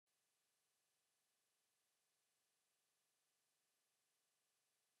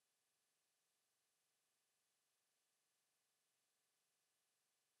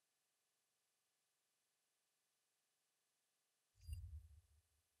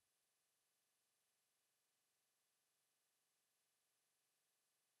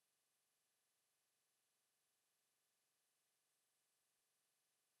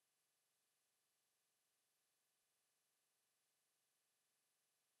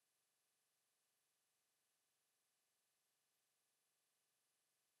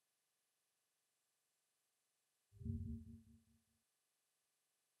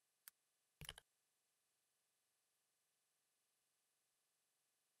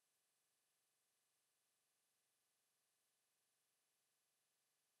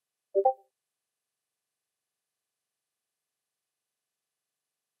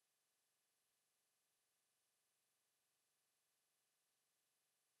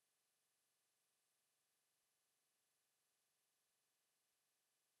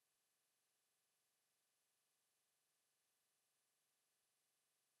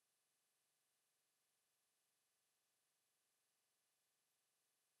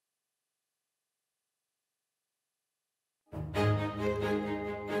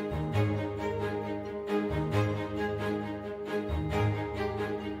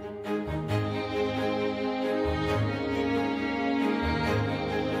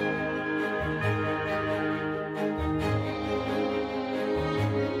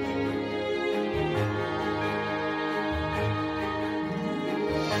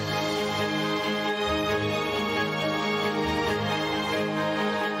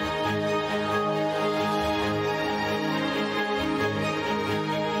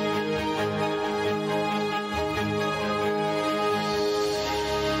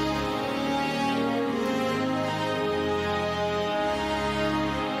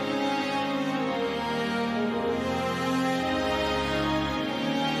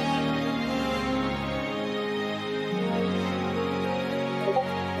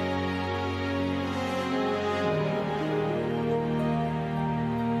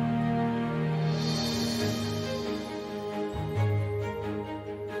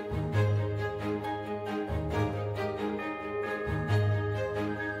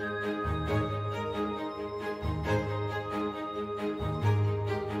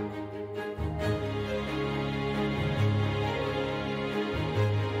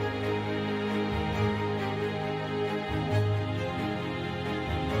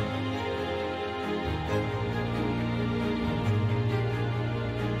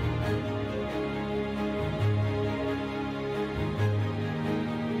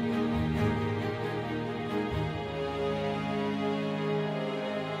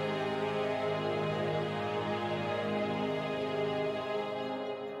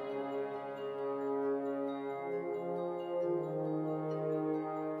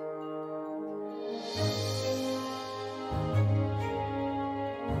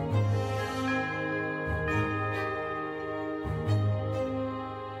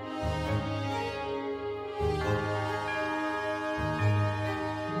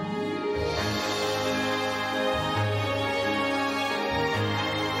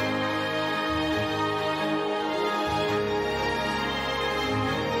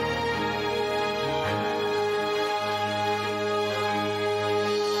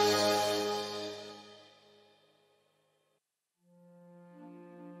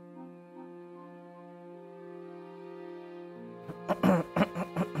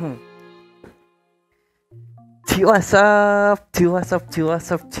Chiwassup, Chiwassup,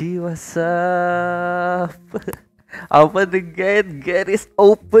 Chiwassup, Chiwassup. Open the gate. Gate is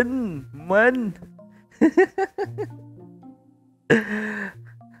open, man.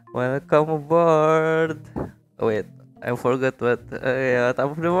 Welcome aboard. Wait, I forgot what. Yeah,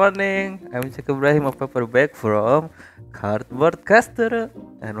 top of the morning. I'm Chaqibrahim of paperbag from Cardboard Caster,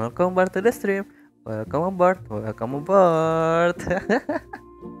 and welcome back to the stream. Welcome aboard. Welcome aboard.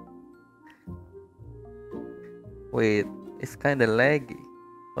 Wait, it's kinda laggy.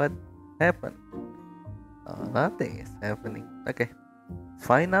 What happened? Oh, nothing is happening. Okay, it's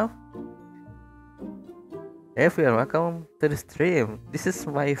fine now. Hey everyone, welcome to the stream. This is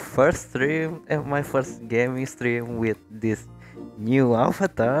my first stream and my first gaming stream with this new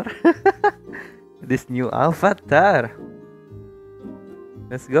avatar. This new avatar.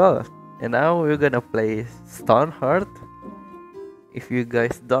 Let's go. And now we're gonna play Stonehearth. If you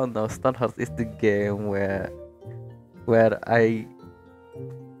guys don't know, Stonehearth is the game where I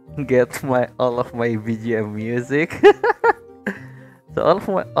get all of my BGM music. So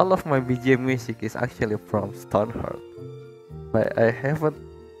all of my BGM music is actually from Stonehearth. But I haven't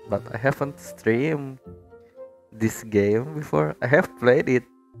streamed this game before. I have played it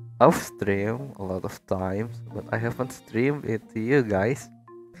off stream a lot of times, but I haven't streamed it to you guys.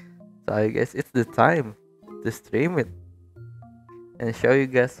 So I guess it's the time to stream it and show you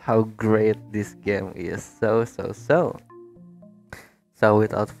guys how great this game is. So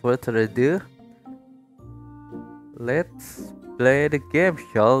without further ado, let's play the game,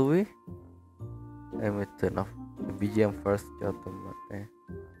 shall we? Let me turn off the BGM first.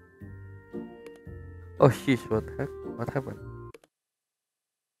 Oh sheesh, what happened?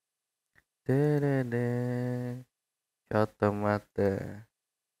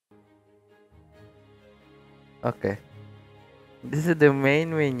 Okay, this is the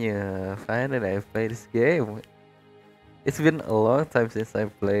main menu. Finally, I played this game. It's been a long time since I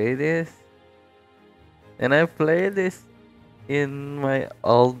played this, and I played this in my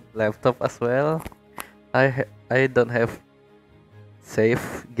old laptop as well. I don't have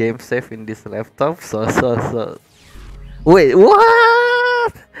game save in this laptop, so. Wait,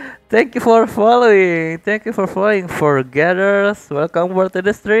 what? Thank you for following. Thank you for following. Forgetters, welcome aboard to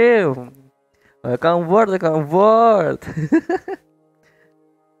the stream. Welcome aboard. Welcome aboard.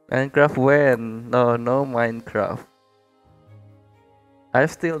 Minecraft when? No Minecraft. I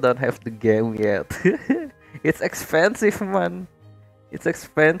still don't have the game yet. It's expensive, man. It's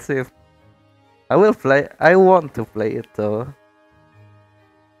expensive. I want to play it though.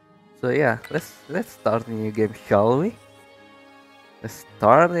 So yeah, let's start a new game, shall we? Let's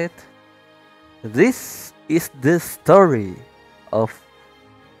start it. This is the story of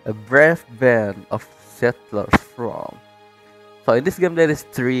a brave band of settlers from. So in this game there is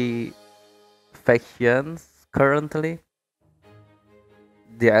 3 factions currently.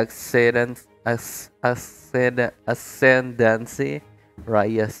 The Ascendancy,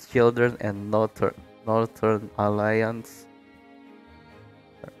 Raya's Children, and Northern Alliance.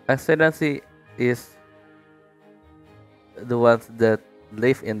 Ascendancy is the ones that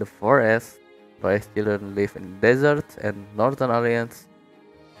live in the forest. Raya's Children live in the desert, and Northern Alliance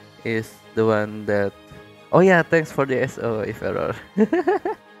is the one that. Oh yeah, thanks for the SO if error.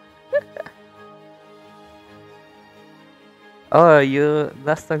 Oh,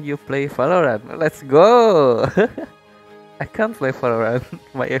 last time you play Valorant. Let's go. I can't play Valorant.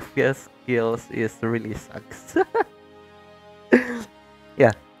 My FPS skills is really sucks.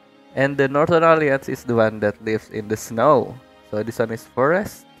 Yeah, and the Northern Alliance is the one that lives in the snow. So this one is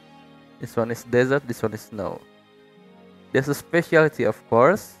forest, this one is desert, this one is snow. There's a specialty, of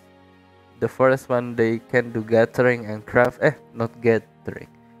course. The forest one, they can do gathering and craft. Not gathering,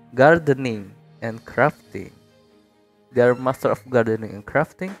 gardening and crafting. They are master of gardening and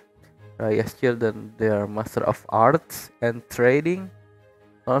crafting. Raya's Children, they are master of arts and trading.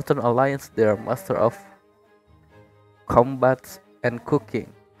 Northern Alliance, they are master of combat and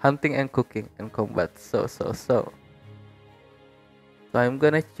cooking, hunting and cooking and combat. So I'm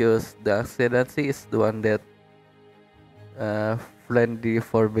gonna choose the Ascendancy is the one that friendly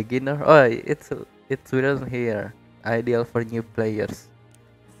for beginner. Oh, it's written here, ideal for new players.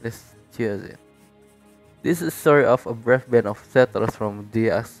 Let's choose it. This is a story of a brave band of settlers from the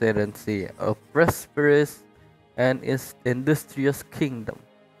Ascendancy, a prosperous and industrious kingdom,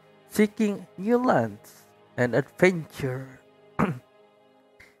 seeking new lands and adventure.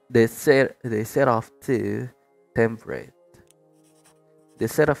 They set off to temperate. They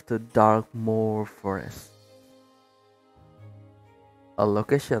set off to Darkmoor Forest, a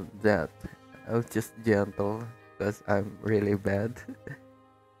location that I'll just gentle because I'm really bad.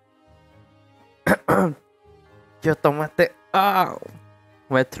 Yotomate. Ow!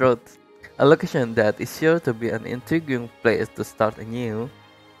 My throat. A location that is sure to be an intriguing place to start anew.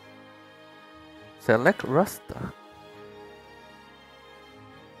 Select Rasta.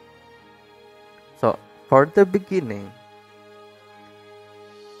 So, for the beginning,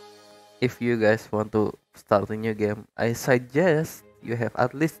 if you guys want to start a new game, I suggest you have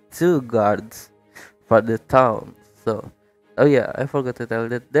at least 2 guards for the town. So, oh yeah, I forgot to tell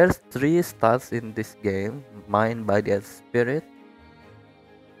that there's 3 stats in this game: mind, body, and spirit.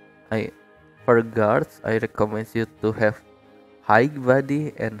 I For guards, I recommend you to have high body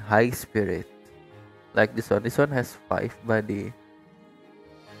and high spirit. Like this one. This one has 5 body,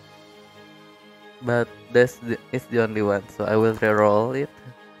 but it's the only one. So I will reroll it.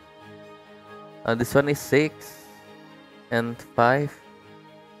 This one is 6 and 5.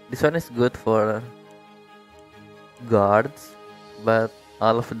 This one is good for guards, but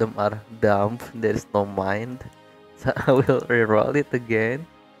all of them are dumb. There is no mind. So I will reroll it again.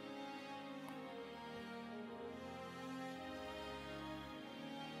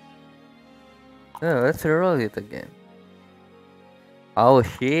 No, let's reroll it again. Oh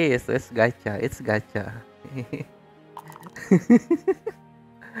shit, it's gacha. It's gacha.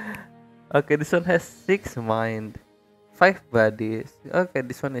 Okay, this one has 6 mind, 5 bodies. Okay,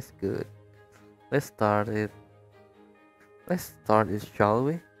 this one is good. Let's start it. Let's start it, shall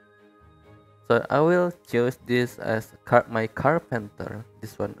we? So I will choose this as my carpenter.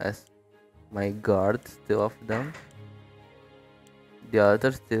 This one as my guards, 2 of them. The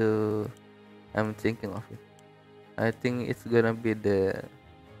others 2, I'm thinking of it. I think it's gonna be the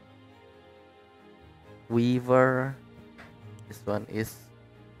weaver. This one is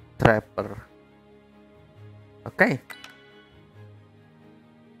trapper. Okay.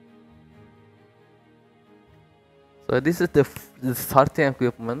 So this is the starting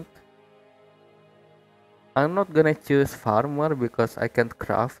equipment. I'm not gonna choose farmer because I can't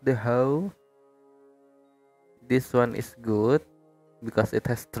craft the hoe. This one is good because it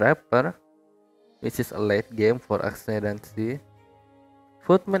has trapper, which is a late game for accidency.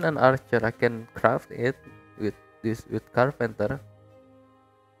 Footman and archer, I can craft it with carpenter.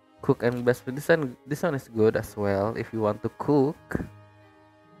 Cook and blacksmith. This one is good as well if you want to cook.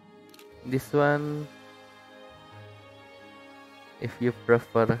 This one, if you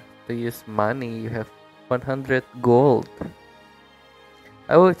prefer to use money, you have 100 gold.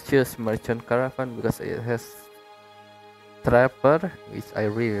 I will choose merchant caravan because it has trapper, which I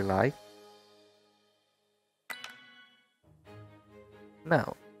really like.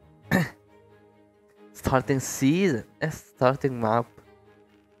 Now, starting season, starting map.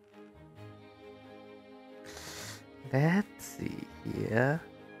 Let's see here.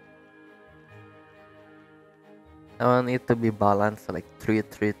 I want it to be balanced, like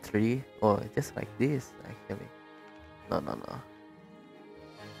 3-3-3, or just like this actually. No.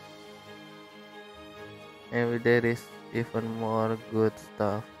 Maybe there is even more good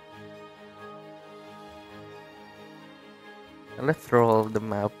stuff. Let's roll the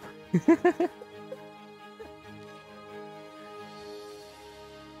map.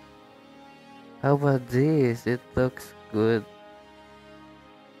 How about this? It looks good.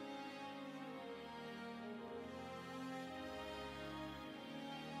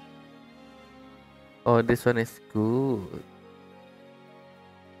 Oh, this one is good.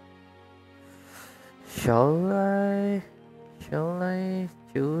 Shall I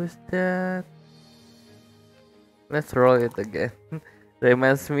choose that? Let's roll it again.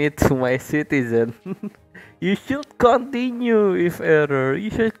 Reminds me to my citizen. You should continue if error. You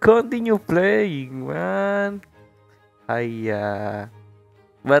should continue playing, man. Hiya.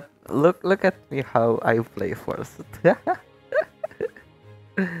 But look at me how I play first.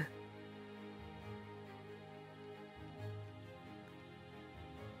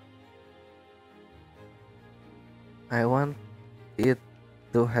 I want it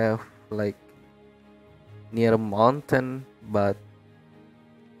to have like near a mountain, but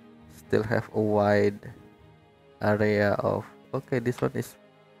still have a wide area of. Okay, this one is.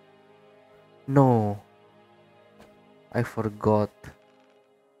 No, I forgot.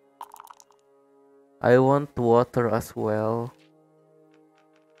 I want water as well.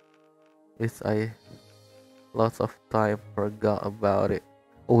 Which I lots of time forgot about it.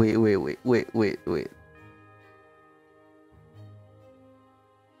 Oh, wait.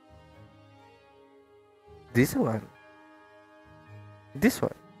 This one. This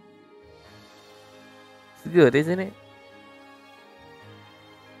one. It's good, isn't it?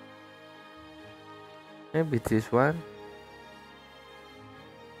 Maybe this one.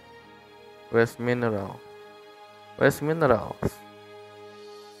 Where's mineral? Where's minerals?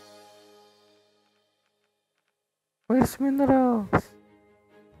 Where's minerals?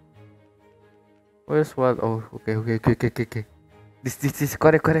 Where's what? Oh, okay. This.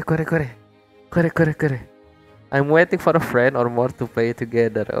 Correct. I'm waiting for a friend or more to play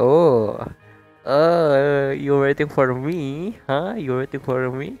together. You're waiting for me? Huh? You're waiting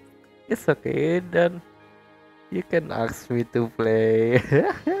for me? It's okay, then you can ask me to play.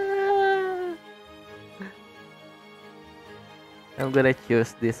 I'm gonna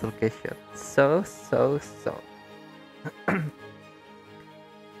choose this location. So.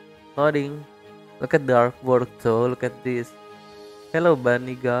 Loading. Look at the artwork though. Look at this. Hello,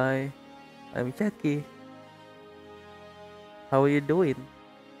 bunny guy. I'm Chucky. How are you doing?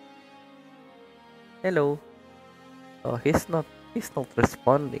 Hello. Oh, he's not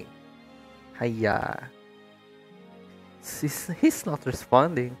responding. Hiya. He's not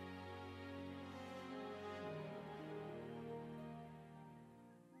responding.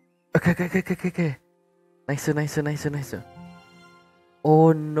 Okay. Nice.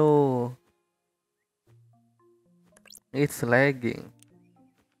 Oh no. It's lagging.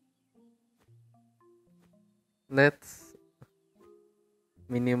 Let's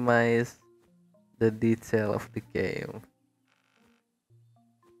minimize the detail of the game.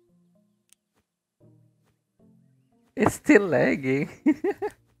 It's still lagging.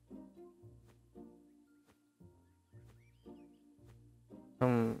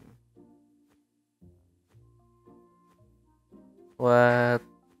 Hmm. What?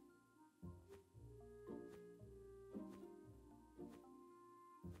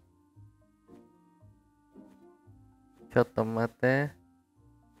 Shot tomate.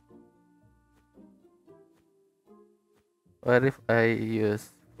 What if I use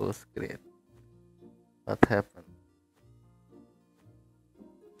full screen? What happened?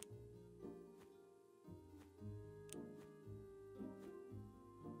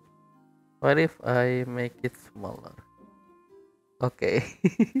 What if I make it smaller? Okay.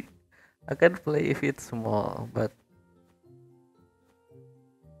 I can play if it's small, but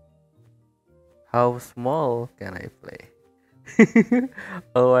how small can I play?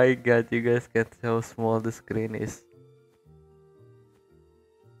 Oh my god, you guys can see how small the screen is.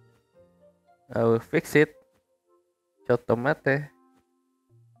 I will fix it. Shot tomate.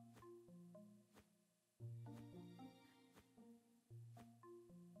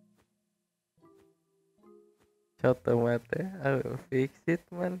 Shot tomate. I will fix it,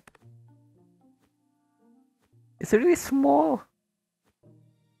 man. It's really small.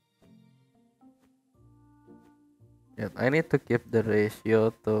 Yeah, I need to keep the ratio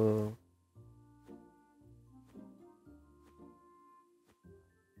to.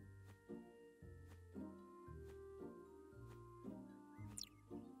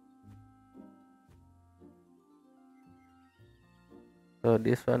 So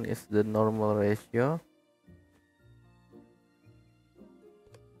this one is the normal ratio.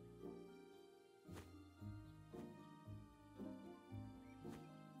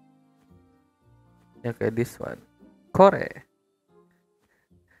 Okay, this one. Kore.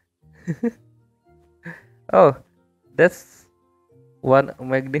 Oh, that's one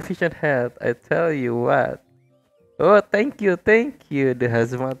magnificent hat. I tell you what. Oh, thank you, the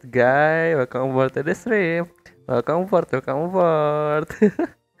hazmat guy. Welcome aboard to the stream. Welcome aboard.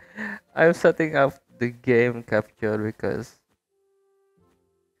 I'm setting up the game capture because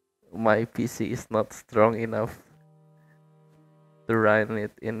my PC is not strong enough to run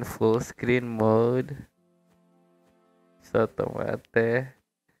it in full screen mode. So tomate,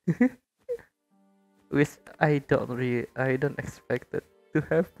 which I don't expect it to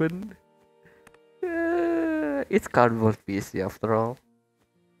happen. It's cardboard PC after all.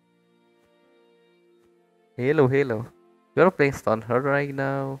 Hello. You're playing Stonehearth right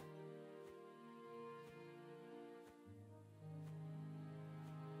now.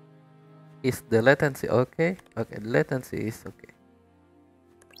 Is the latency okay? Okay, the latency is okay.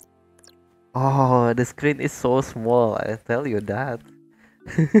 Oh, the screen is so small. I tell you that.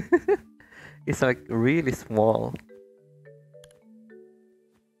 It's like really small.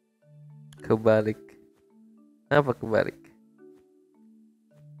 Kebalik. Apa kebalik?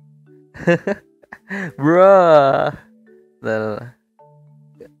 Bruh. No.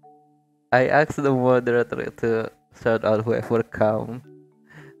 I asked the moderator to shout out whoever come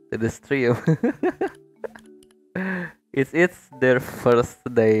to the stream. It's their first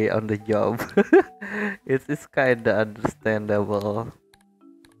day on the job. It's kinda understandable.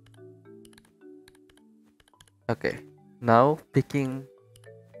 Okay, now picking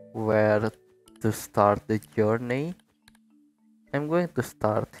where to start the journey. I'm going to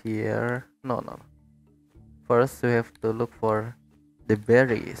start here. No. First, we have to look for the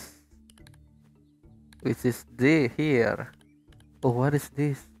berries. Which is the here. Oh, what is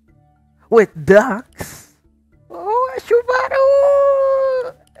this? Wait, ducks. Oh, Subaru.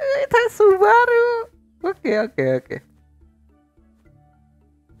 It has Subaru. Okay, okay, okay.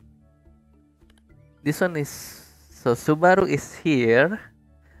 This one is so Subaru is here.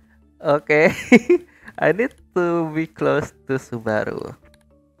 Okay. I need to be close to Subaru.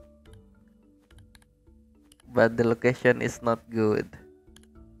 But the location is not good.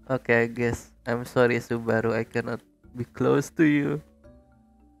 Okay, I guess. I'm sorry, Subaru. I cannot be close to you.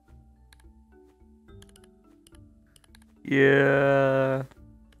 Yeah.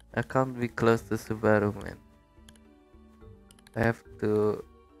 I can't be close to Subaru, man. I have to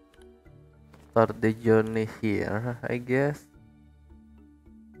start the journey here, I guess.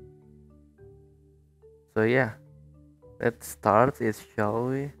 So yeah, let's start it, shall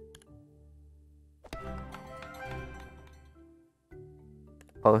we?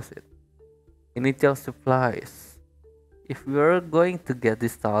 Pause it. Initial supplies. If we are going to get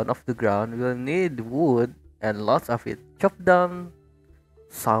this town off the ground, we'll need wood and lots of it. Chop down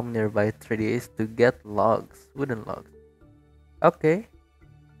some nearby trees to get logs, wooden logs. Okay.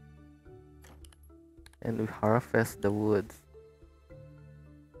 And we harvest the woods.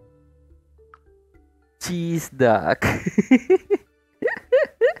 Cheese duck.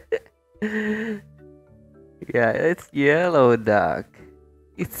 Yeah, it's yellow duck.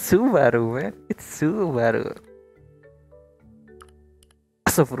 It's Subaru, man. It's Subaru.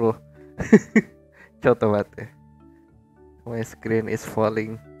 Astagfirullah. Coba mate. My screen is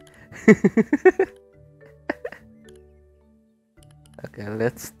falling. Okay,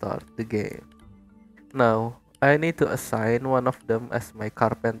 let's start the game. Now, I need to assign one of them as my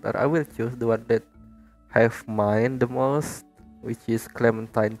carpenter. I will choose the one that have mine the most, which is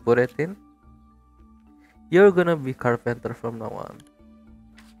Clementine Puretin. You're gonna be carpenter from now on.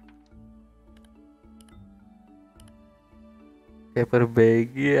 Paper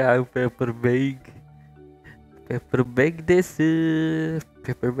bag, yeah, paper bag. Paper bag this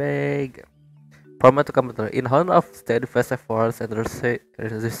paper bag. Format to computer. In honor of steadfast efforts and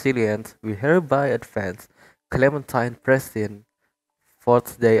resilience, we hereby advance Clementine Preston,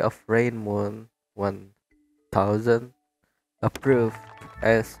 4th day of Rain Moon 1000, approved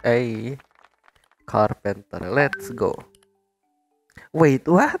as a carpenter. Let's go. Wait,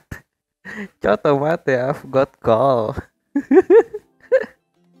 what? Choto mate, I've got call.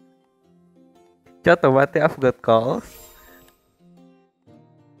 Choto mate, I've got calls.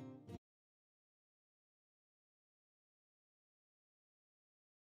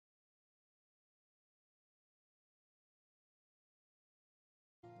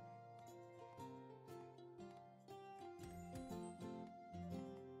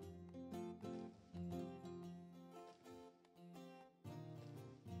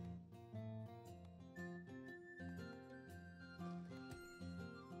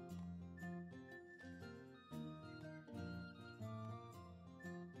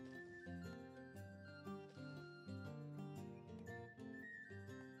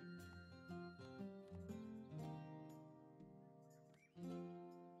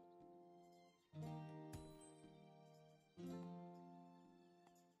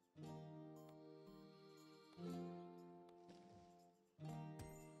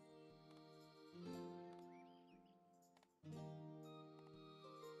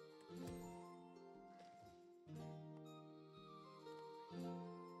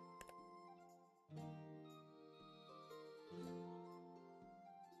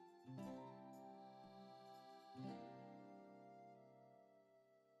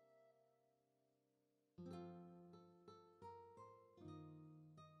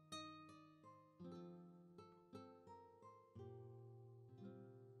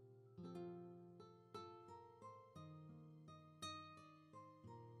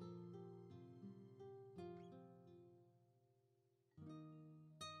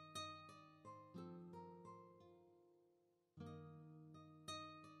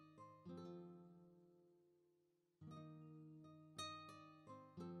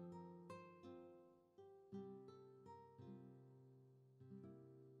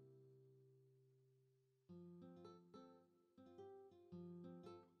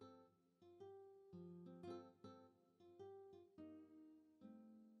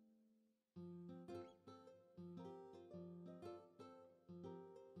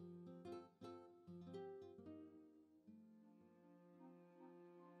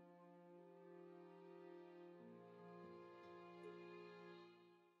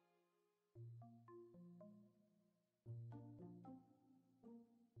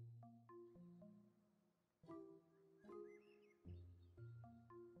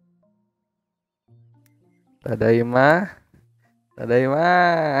 Tadaima.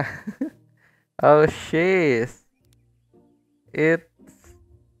 Tadaima. Oh shit. It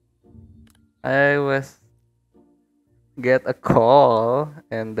I was get a call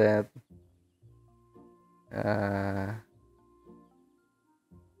and then uh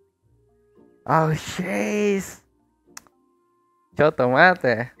oh shit. Choto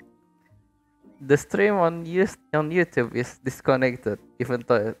mate. The stream on YouTube is disconnected even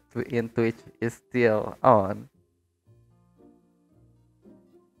though in Twitch is still on.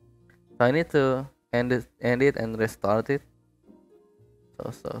 So I need to end it and restart it.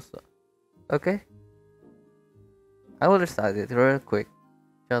 So. Okay. I will restart it real quick.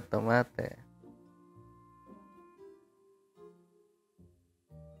 Choto mate.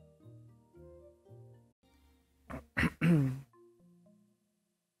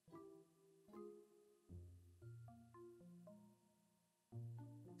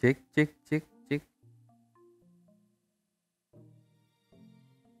 Chick.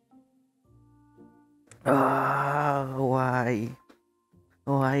 Ah, why?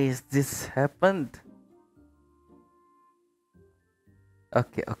 Why is this happened?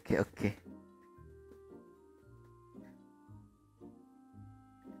 Okay.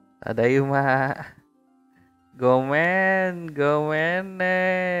 Tadaima. Gomene,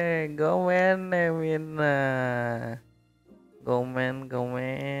 Mina. Gomen.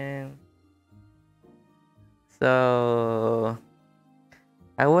 So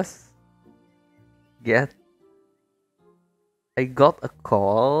I was get I got a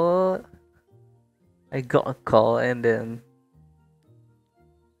call. I got a call and then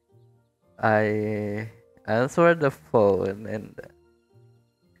I answered the phone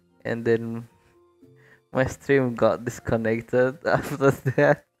and then my stream got disconnected after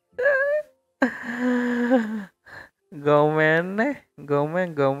that. Gomen.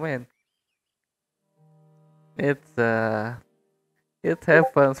 It's it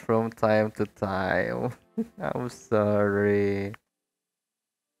happens from time to time. I'm sorry.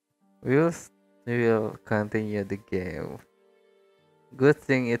 We'll we'll continue the game. Good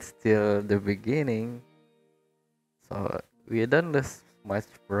thing it's still the beginning, so we don't lose much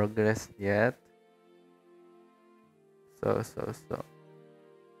progress yet. So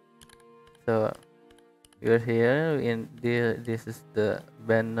we're here in this is the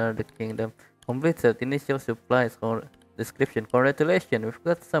banner, the kingdom completed. Initial supplies or description. Congratulations, we've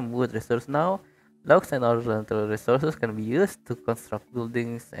got some wood resource now. Logs and ornamental resources can be used to construct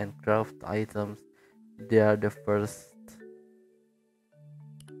buildings and craft items. They are the first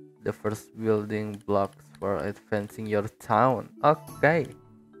building blocks for advancing your town. Okay.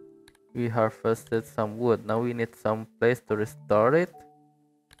 We harvested some wood. Now we need some place to restore it.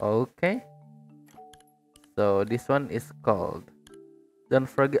 Okay. So this one is called. Don't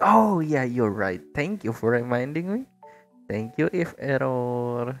forget. Oh yeah, you're right. Thank you for reminding me. Thank you if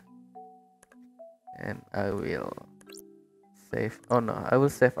error. And I will save. Oh no, I will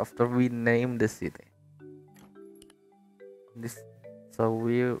save after we name the city. This. So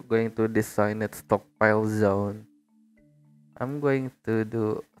we're going to design it stockpile zone. I'm going to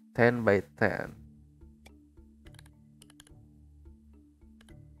do 10 by 10.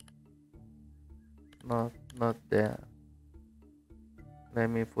 Not there. Let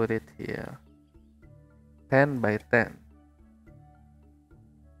me put it here. 10 by 10.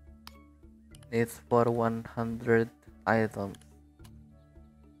 It's for 100 items.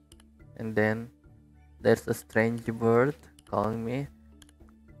 And then there's a strange bird calling me.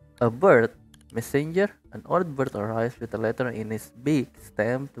 A bird messenger. An old bird arrives with a letter in his beak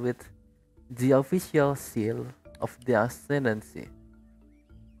stamped with the official seal of the ascendancy.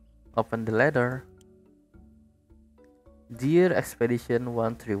 Open the letter. Dear Expedition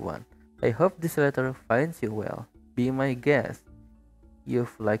 131, I hope this letter finds you well. Be my guest.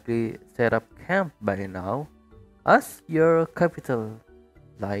 You've likely set up camp by now. As your capital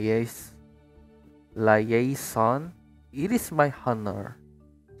liaison, it is my honor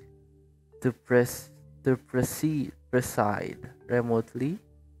to preside remotely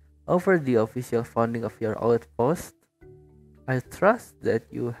over the official founding of your outpost. I trust that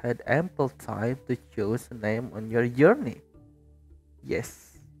you had ample time to choose a name on your journey.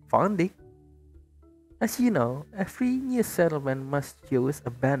 Yes, founding. As you know, every new settlement must choose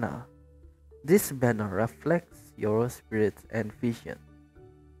a banner. This banner reflects your spirit and vision.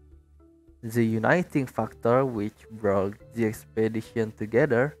 The uniting factor which brought the expedition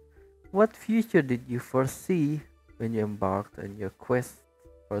together. What future did you foresee when you embarked on your quest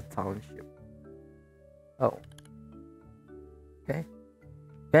for township? Oh, okay.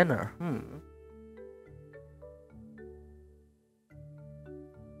 Banner.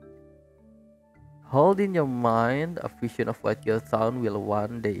 Hold in your mind a vision of what your town will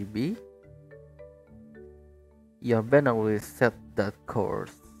one day be. Your banner will set that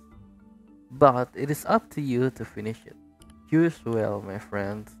course, but it is up to you to finish it. Choose well, my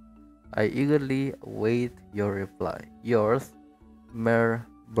friends. I eagerly await your reply. Yours, Mayor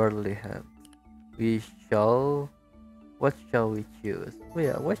Burleyhand. We shall. What shall we choose? Oh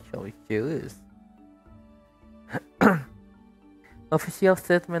yeah, what shall we choose? Official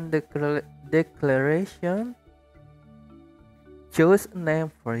statement declaration. Choose a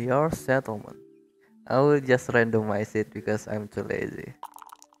name for your settlement. I will just randomize it because I'm too lazy.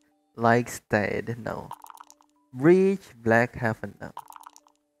 Like Stade, no. Bridge, Black Heaven, no.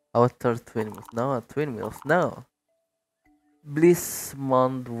 Outer Twin Mills, no. Twin Mills, no.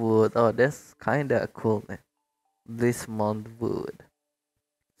 Blissmont Wood, oh, that's kinda a cool name. Blissmont Wood.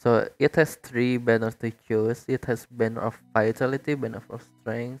 So it has three banners to choose. It has banner of vitality, banner of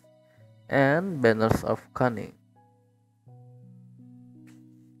strength, and banners of cunning.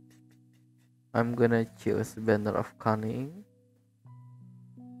 I'm gonna choose banner of cunning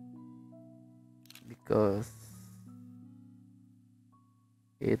because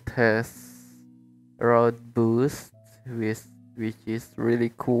it has road boost, which is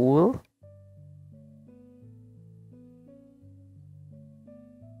really cool.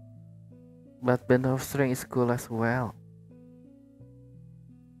 But banner of strength is cool as well.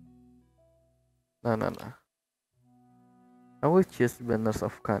 No. I will choose banners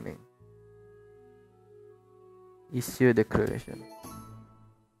of cunning. Issue declaration.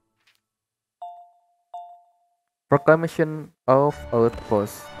 Proclamation of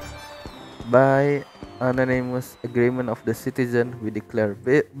outpost. By unanimous agreement of the citizen, we declare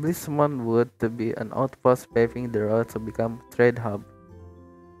Blissmont Wood to be an outpost paving the road to become trade hub.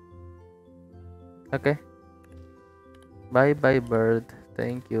 Okay. Bye bird.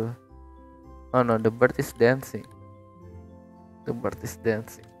 Thank you. Oh no, the bird is dancing. The bird is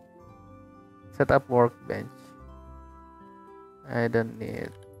dancing. Set up workbench. I don't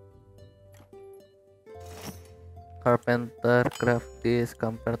need. Carpenter craft this,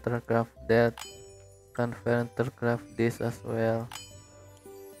 carpenter craft that, carpenter craft this as well,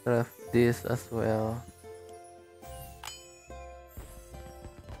 craft this as well.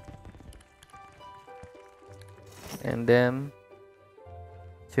 And then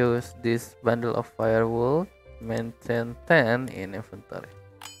choose this bundle of firewood, maintain 10 in inventory.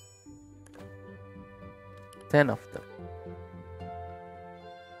 10 of them.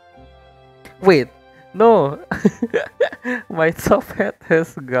 Wait, no. My top hat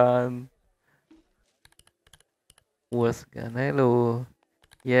has gone. Was gone. Hello.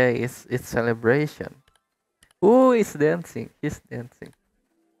 Yeah, it's celebration. Oh, it's dancing. He's dancing.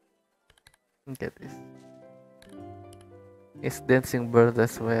 Look at this. It's dancing bird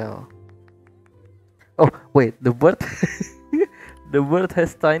as well. Oh wait, the bird. The bird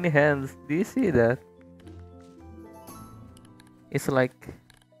has tiny hands. Do you see that? It's like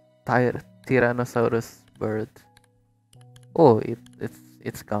Tyrannosaurus bird. Oh,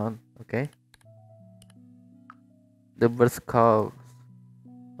 it's gone. Okay. The bird's calls.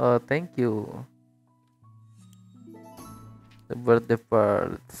 Oh, thank you. The bird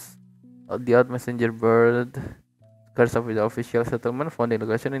departs. Oh, the odd messenger bird. Curse of the official settlement found in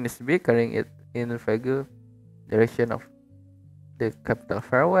location in SB, carrying it in Vegu direction of the capital.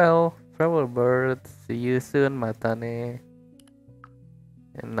 Farewell, bird. See you soon, Matane.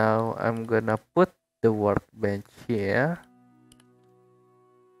 And now I'm gonna put the workbench here.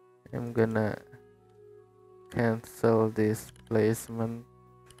 I'm gonna cancel this placement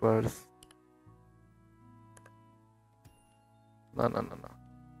first. No.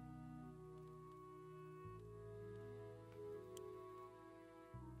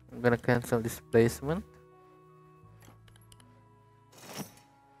 I'm gonna cancel this placement.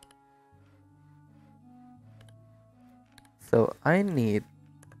 So I need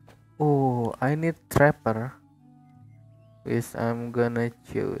trapper, which I'm gonna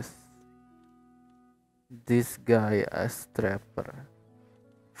choose this guy as trapper.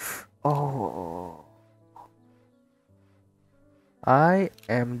 Oh, I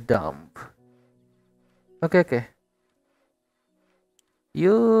am dumb. Okay.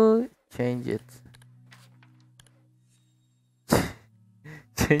 You change it.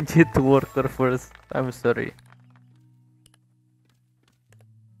 Change it to worker first. I'm sorry.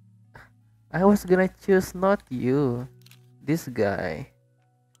 I was gonna choose not you. This guy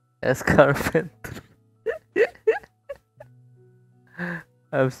as carpenter.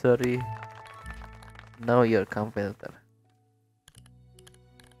 I'm sorry. Now you're carpenter.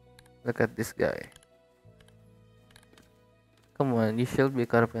 Look at this guy. Come on, you should be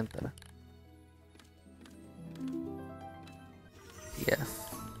carpenter. Yes.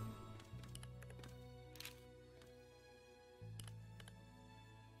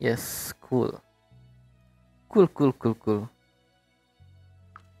 Yes, cool. Cool, cool, cool, cool.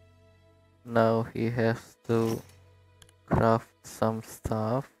 Now he has to craft some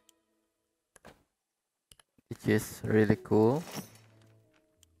stuff, which is really cool.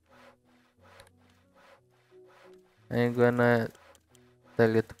 I'm gonna tell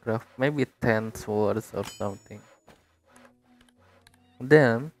you to craft maybe 10 swords or something.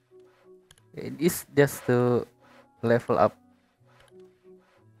 Then it is just to level up.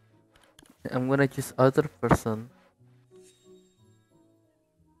 I'm gonna choose other person,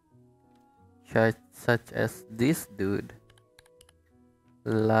 such as this dude,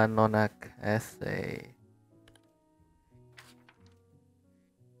 Lanonak, as a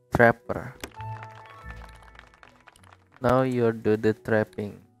trapper. Now you do the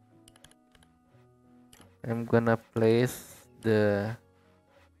trapping. I'm gonna place the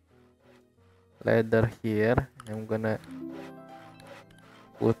ladder here. I'm gonna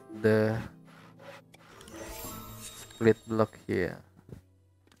put the split block here.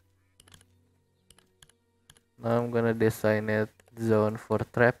 Now I'm gonna design it zone for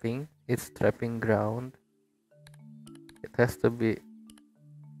trapping. It's trapping ground. It has to be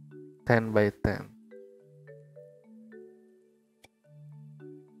 10 by 10.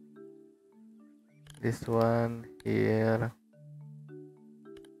 This one here.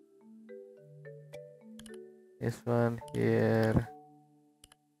 This one here.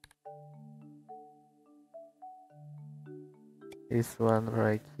 This one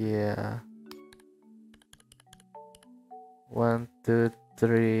right here. 1, 2,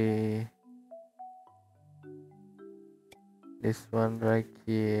 3. This one right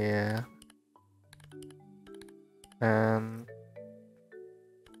here. And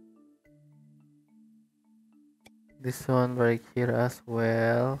this one right here as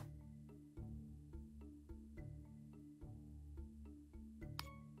well.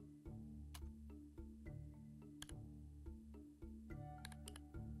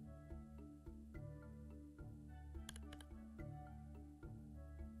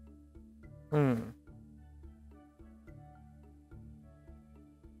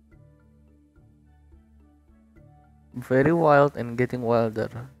 Very wild and getting wilder.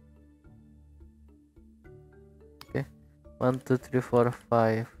 Okay, 1, 2, 3, 4,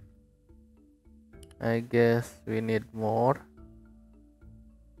 5. I guess we need more.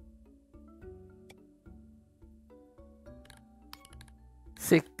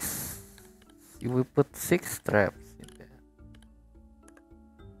 6. We put 6 traps in there.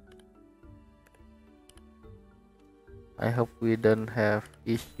 I hope we don't have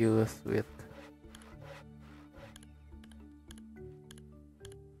issues with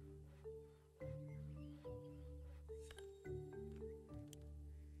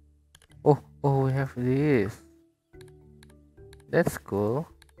oh, we have this. That's cool.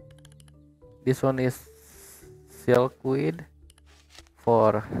 This one is silkweed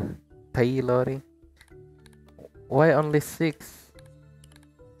for tailoring. Why only 6?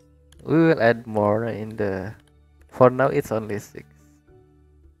 We will add more in the. For now, it's only 6.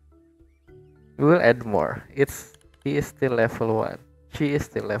 We will add more. He is still level 1. She is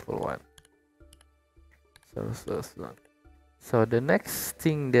still level 1. So the next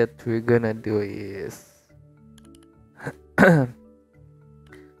thing that we're gonna do is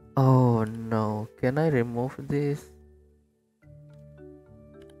oh no, can I remove this?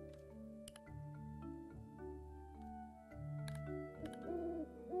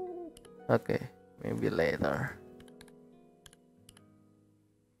 Okay, maybe later.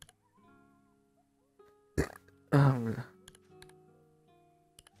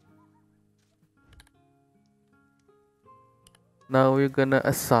 Now we're gonna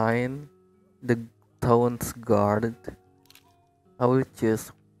assign the town's guard. I will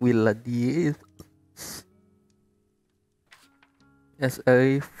choose Willadi as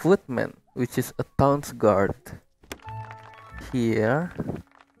a footman, which is a town's guard. Here,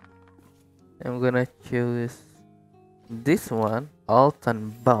 I'm gonna choose this one,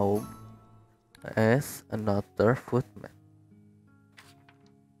 Alton Baub, as another footman.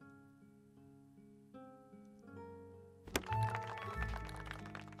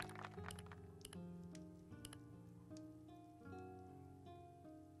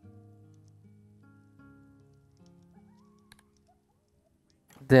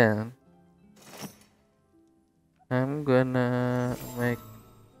 Then I'm gonna make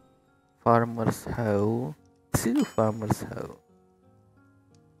farmer's hoe, 2 farmer's hoe,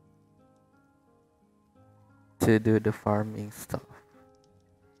 to do the farming stuff.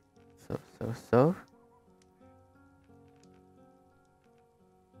 So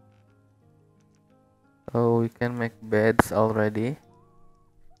Oh, we can make beds already,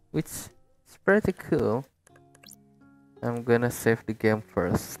 which is pretty cool. I'm gonna save the game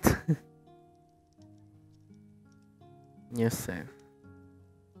first. New save.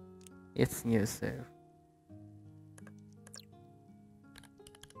 It's new save.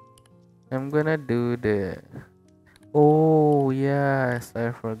 I'm gonna do the. Oh yes,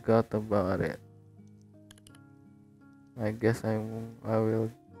 I forgot about it. I guess I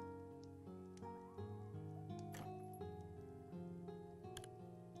will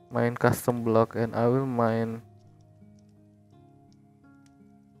mine custom block, and I will mine.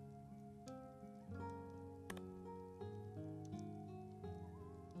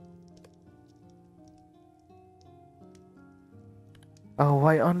 Oh,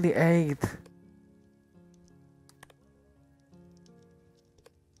 why only 8?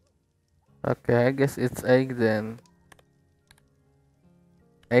 Okay, I guess it's 8 then.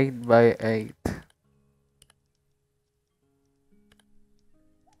 8 by 8.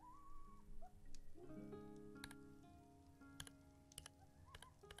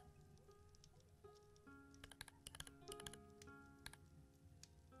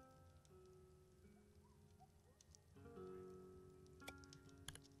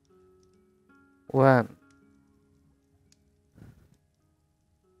 One,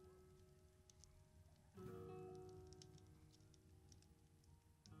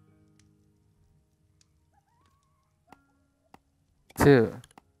 2,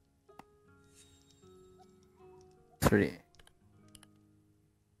 3.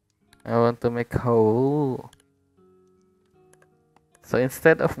 I want to make hole. So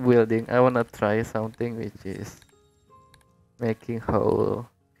instead of building, I wanna try something which is making hole.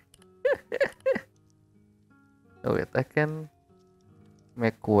 Oh wait, I can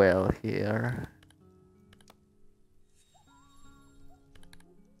make well here.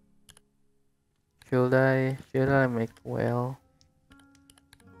 Should I make well?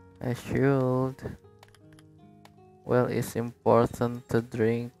 I should. Well, it's important to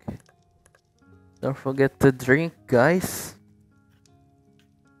drink. Don't forget to drink, guys.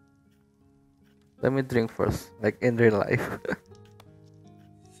 Let me drink first, like in real life.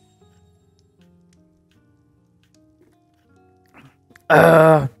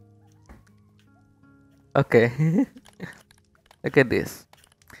 uh, okay. Look at this.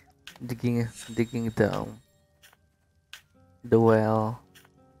 Digging down the well.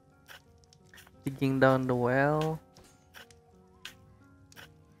 Digging down the well.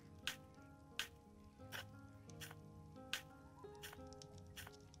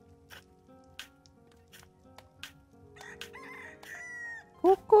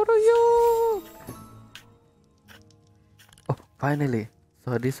 Kokoroyo! Oh, finally.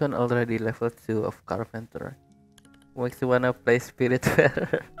 So this one already level 2 of Carpenter. Makes you wanna play Spirit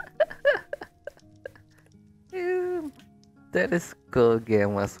better. That is cool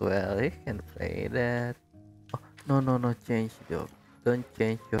game as well. You can play that. Oh, no, change job. Don't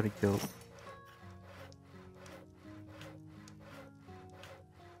change your job.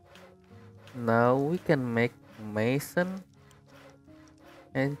 Now we can make mason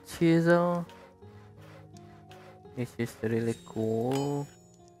and chisel. This is really cool.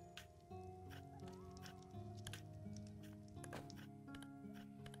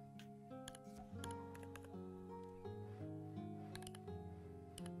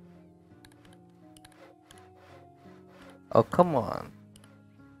 Oh, come on.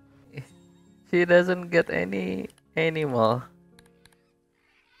 She doesn't get any animal.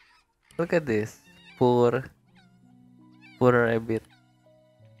 Look at this. Poor rabbit.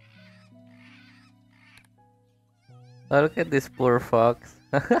 Oh, look at this poor fox.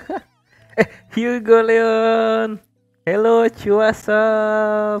 Hugo Leon. Hello,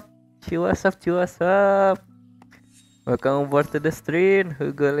 Chiwassup. Chiwassup. Welcome aboard to the stream,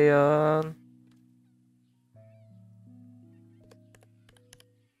 Hugo Leon.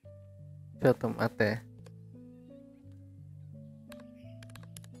 Shut up, ate.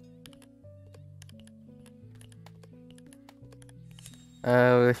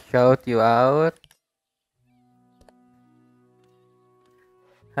 I will shout you out.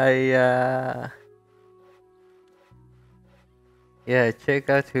 Hiya. Yeah, check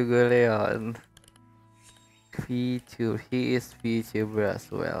out Hugo Leon. VTuber. He is VTuber as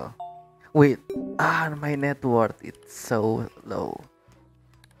well. Wait, my net worth it's so low.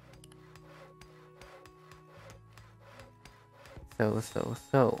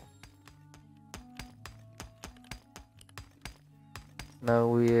 So. Now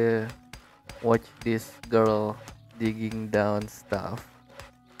we watch this girl digging down stuff.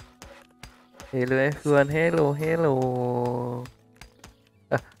 Hello everyone, hello.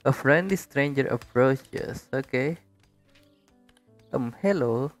 A friendly stranger approaches. Okay.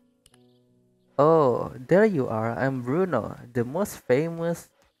 Hello. Oh, there you are. I'm Bruno, the most famous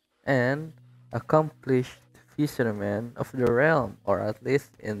and accomplished fisherman of the realm, or at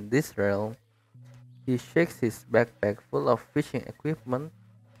least in this realm. He shakes his backpack full of fishing equipment.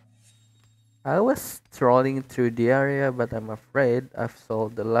 I was strolling through the area, but I'm afraid I've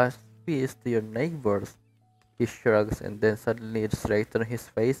sold the last fish to your neighbors. He shrugs and then suddenly straightens his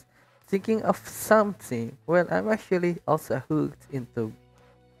face, thinking of something. Well, I'm actually also hooked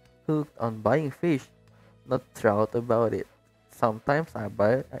on buying fish, not trout about it. Sometimes I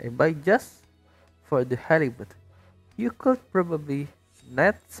buy just for the halibut. You could probably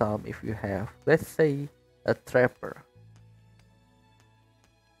net some if you have, let's say, a trapper.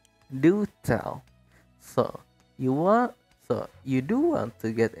 Do tell. So so you do want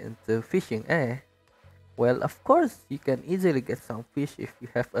to get into fishing, eh? Well, of course, you can easily get some fish if you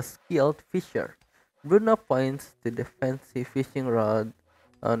have a skilled fisher. Bruno points to the fancy fishing rod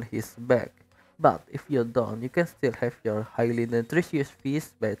on his back. But if you don't, you can still have your highly nutritious fish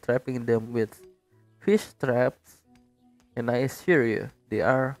by trapping them with fish traps, and I assure you, they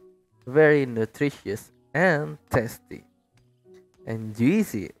are very nutritious and tasty and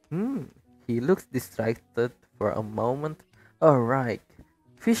juicy. He looks distracted for a moment. Alright,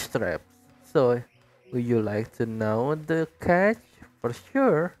 fish traps. So, would you like to know the catch? For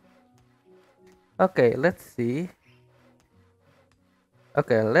sure. Okay, let's see.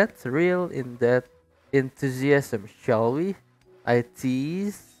 Okay, let's reel in that enthusiasm, shall we? I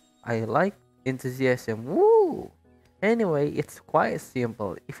tease. I like enthusiasm. Woo! Anyway, it's quite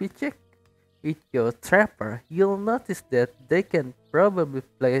simple. If you check with your trapper, you'll notice that they can probably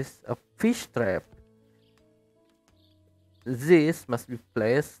place a fish trap. This must be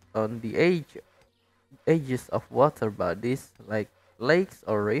placed on the edges of water bodies like lakes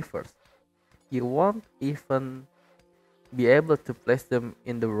or rivers. You won't even be able to place them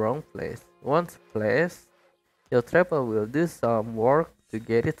in the wrong place. Once placed, your trapper will do some work to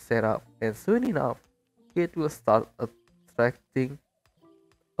get it set up, and soon enough, it will start attracting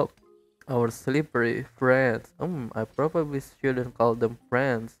oh, our slippery friends. I probably shouldn't call them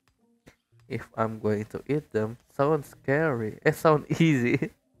friends if I'm going to eat them. Sounds scary. Sound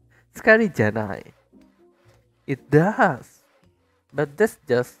easy. Scary janai. It does. But that's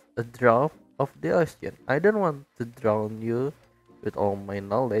just a drop of the ocean. I don't want to drown you with all my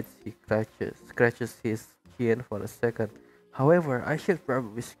knowledge. He scratches his chin for a second. However, I should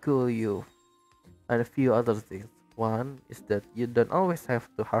probably school you on a few other things. One is that you don't always have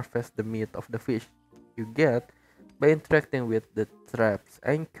to harvest the meat of the fish you get. By interacting with the trap's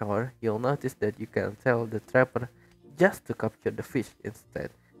anchor, you'll notice that you can tell the trapper just to capture the fish instead.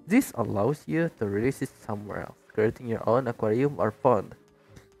 This allows you to release it somewhere else, creating your own aquarium or pond.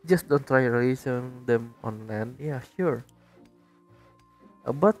 Just don't try releasing them on land. Yeah, sure.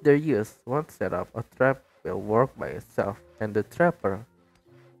 About their use, once set up, a trap will work by itself, and the trapper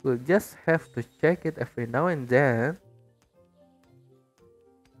will just have to check it every now and then,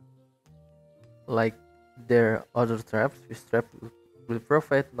 like their other traps. Fish trap will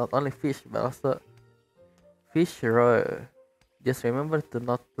provide not only fish but also fish raw. Just remember to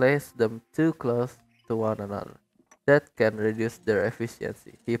not place them too close to one another. That can reduce their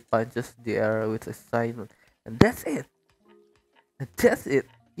efficiency. He punches the air with excitement, and that's it. And that's it.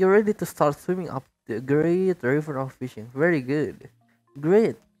 You're ready to start swimming up the great river of fishing. Very good.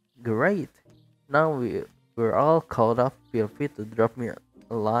 Great. Great. Now we're all caught up. Feel free to drop me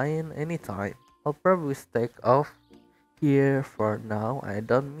a line anytime. I'll probably take off here for now. I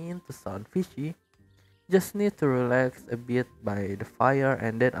don't mean to sound fishy. Just need to relax a bit by the fire,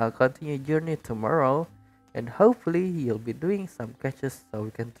 and then I'll continue journey tomorrow, and hopefully you'll be doing some catches so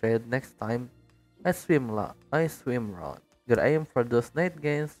we can trade next time. I swim round. Good aim for those night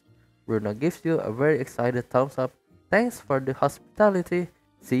games. Bruno gives you a very excited thumbs up. Thanks for the hospitality.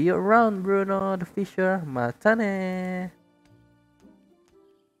 See you around, Bruno the Fisher. Matane.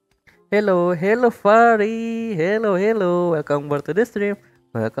 Hello, hello, Fari. Hello, hello. Welcome aboard to the stream.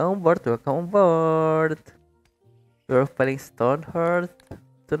 Welcome aboard, welcome aboard. We're playing Stonehearth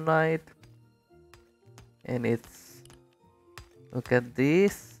tonight. And it's... Look at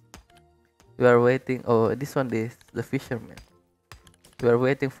this. We are waiting... Oh, this one is the fisherman. We are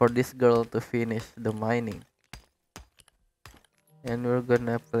waiting for this girl to finish the mining. And we're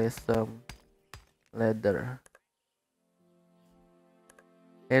gonna place some leather.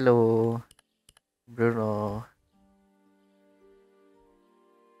 Hello, Bruno.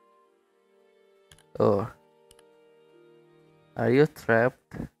 Oh, are you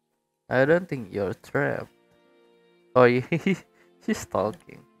trapped? I don't think you're trapped. Oh, She's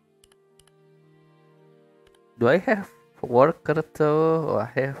talking. Do I have worker too? Oh,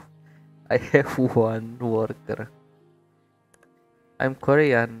 I have one worker. I'm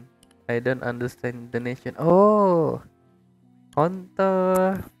Korean. I don't understand Indonesian. Oh,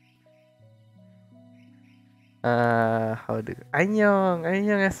 Hunter. How do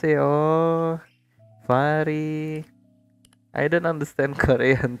annyeonghaseyo. Fari. I don't understand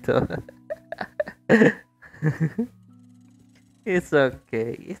Korean too. It's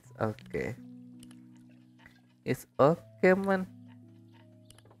okay. It's okay. It's okay, man.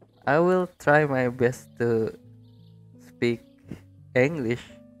 I will try my best to speak English.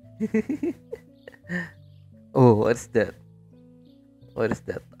 Oh, what's that? What is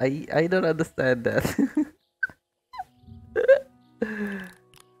that? I don't understand that.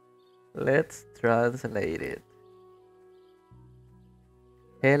 Let's translate it.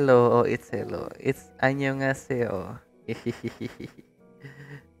 Hello, oh it's hello. It's annyeonghaseyo.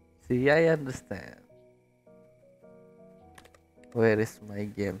 See, I understand. Where is my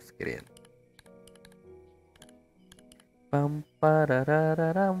game screen? Pam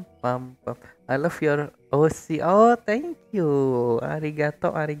parararam pam pam. I love your OC. Oh, thank you.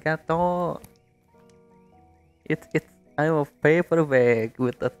 Arigato, arigato. It's I'm a paperbag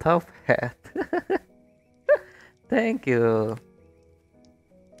with a top hat. Thank you.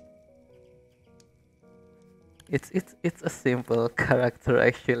 It's a simple character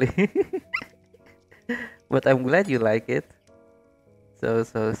actually. But I'm glad you like it. So.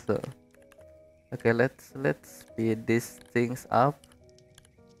 Okay, let's speed these things up.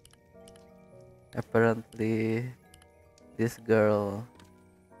 Apparently this girl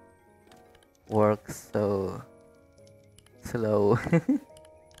works so slow.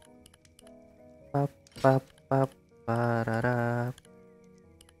 Pap pap pap pararap.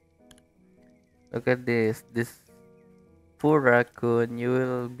 Look at this poor raccoon. You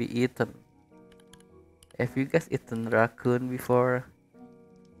will be eaten. Have you guys eaten raccoon before?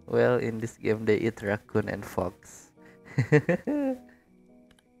 Well, in this game they eat raccoon and fox.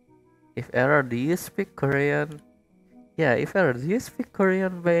 If error, do you speak Korean? Yeah, if error, do you speak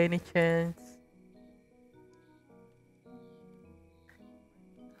Korean by any chance?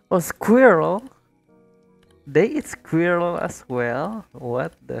 Oh, squirrel? They eat squirrel as well?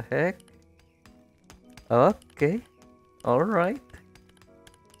 What the heck? Okay, alright.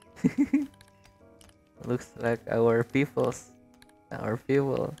 Looks like our people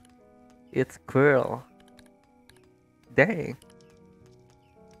eat squirrel. Dang.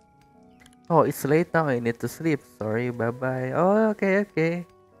 Oh, it's late now. I need to sleep. Sorry, bye bye. Oh, okay.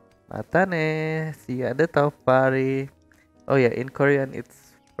 Mata ne. See you at the top party. Oh yeah, in Korean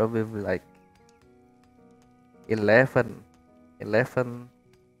it's probably like 11, 11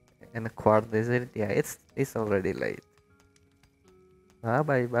 and a quarter, isn't it? Yeah, it's already late.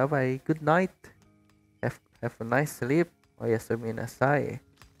 Bye bye. Good night. Have a nice sleep. Oh yasumi nasai.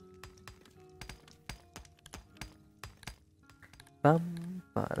 Pam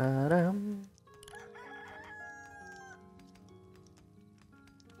pararam.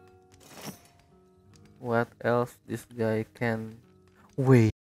 What else this guy can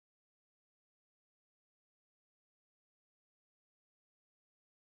wait?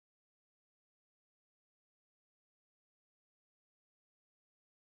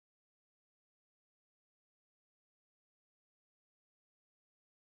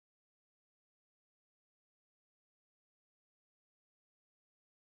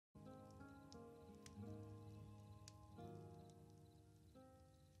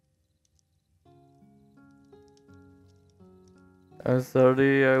 I'm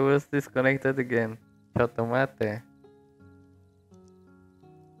sorry, I was disconnected again. Chotomate.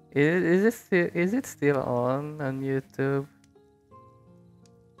 Is it still on YouTube?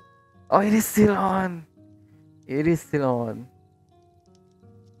 Oh, it is still on. It is still on.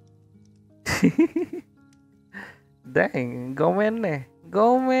 Dang, go man.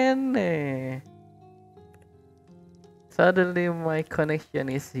 Suddenly my connection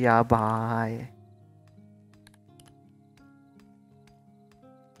is yabai.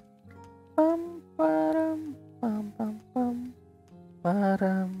 Pam param pam pam pam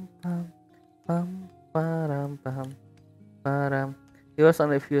param pam pam param pam param. It was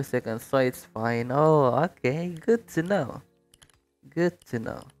only a few seconds, so it's fine. Oh, okay, good to know. Good to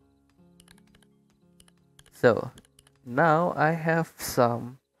know. So now I have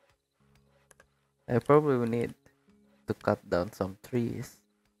some. I probably will need to cut down some trees.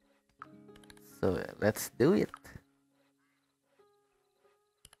 So let's do it.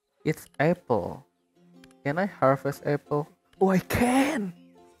 It's apple. Can I harvest apple? Oh, I can!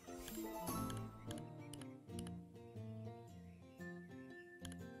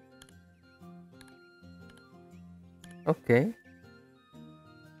 Okay.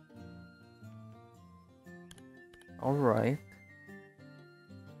 All right.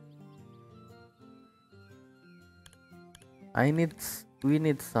 We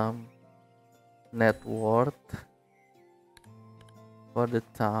need some net worth for the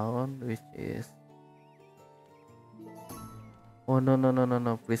town, which is, oh no no no no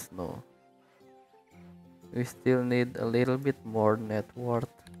no, please no. We still need a little bit more net worth.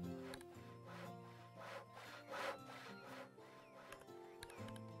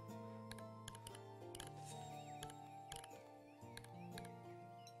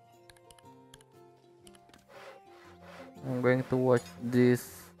 I'm going to watch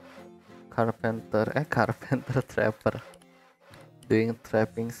this carpenter trapper doing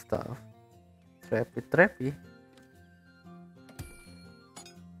trapping stuff. Trappy trappy.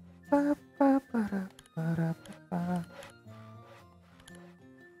 Pa, pa, para, para, pa.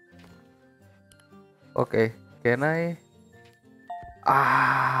 Okay, can I?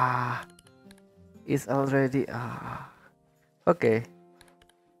 Ah, it's already Okay,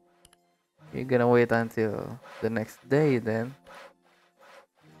 you're gonna wait until the next day then.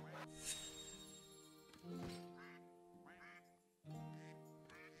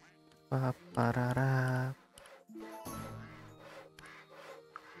 Pa, parara.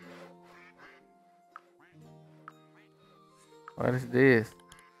 What is this?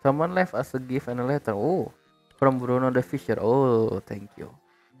 Someone left us a gift and a letter. Oh, from Bruno the Fisher. Oh, thank you.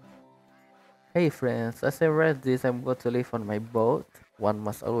 Hey friends, as I read this, I'm about to leave on my boat. One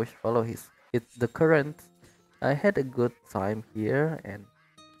must always follow the current. I had a good time here and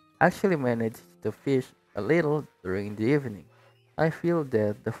actually managed to fish a little during the evening. I feel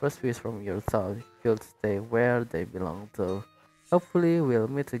that the first fish from your town should stay where they belong to. Hopefully we'll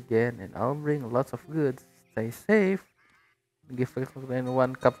meet again and I'll bring lots of goods. Stay safe. Give and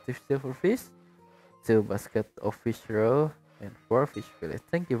one captive silverfish, two basket of fish roe, and four fish fillet.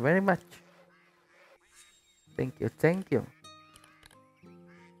 Thank you very much. Thank you, thank you.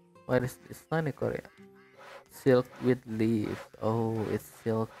 What is this? Nani Korea? Silkweed leaf. Oh, it's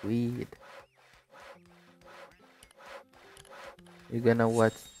silkweed. You're gonna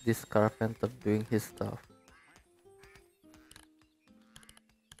watch this carpenter doing his stuff.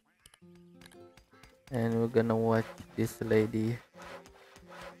 And we're gonna watch this lady.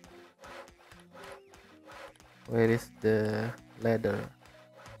 Where is the ladder?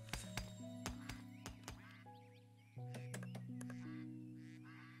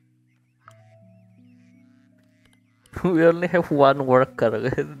 We only have one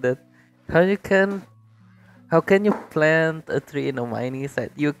worker. That how you can how can you plant a tree in a mining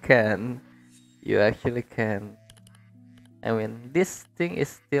site? You can. You actually can. I mean, this thing is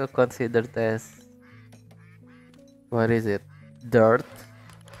still considered as, what is it? Dirt,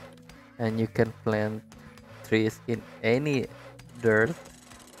 and you can plant trees in any dirt.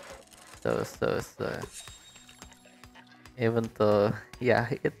 So even though, yeah,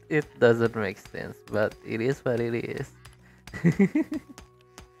 it doesn't make sense, but it is what it is.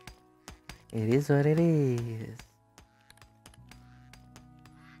 It is what it is.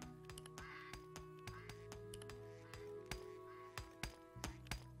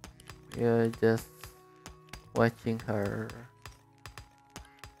 You're just watching her,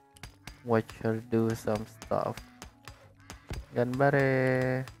 watch her do some stuff.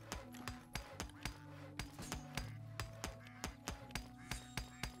 Ganbare.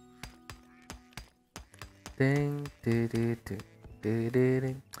 Ding, ding, ding, ding,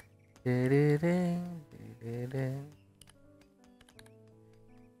 ding, ding, ding, ding.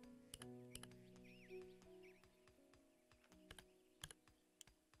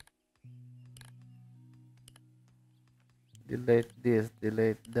 Delete this,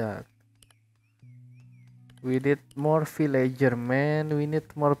 delete that. We need more villager, man. We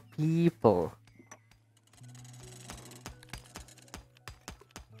need more people.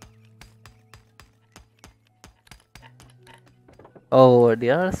 Oh, they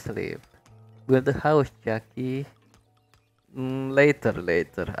are asleep. Build the house, Chucky. Later.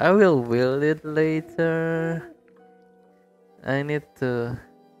 I will build it later. I need to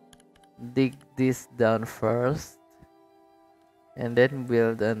dig this down first. And then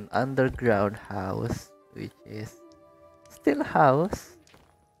build an underground house, which is still a house,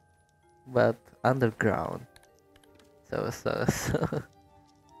 but underground. So.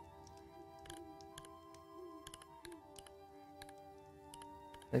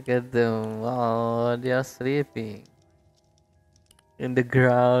 Look at them. Oh, they are sleeping in the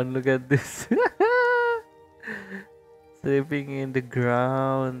ground. Look at this. Sleeping in the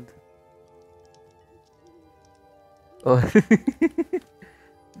ground. Oh,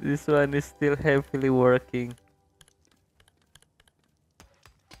 this one is still heavily working.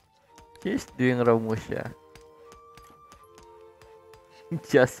 She's doing Romusha.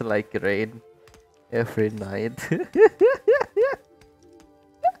 Just like rain every night.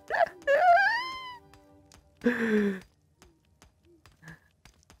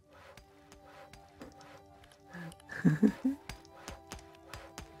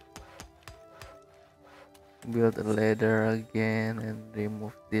 Build a ladder again and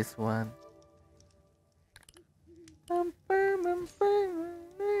remove this one.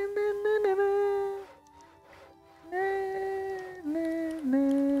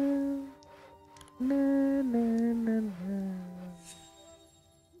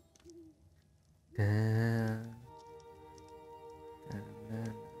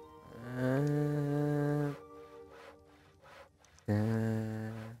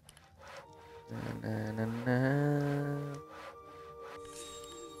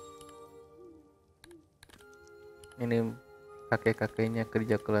 Ini kakek-kakeknya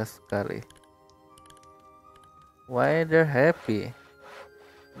kerja keras sekali. Why they're happy?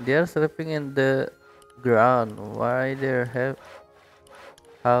 They're sleeping in the ground. Why they're happy?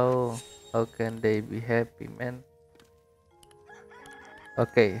 How can they be happy, man?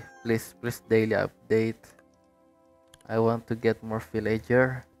 Okay, please daily update. I want to get more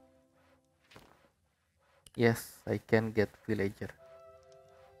villager. Yes, I can get villager.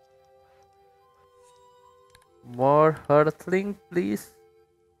 More hurtling, please.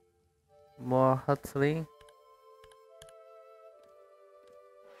 More hurtling.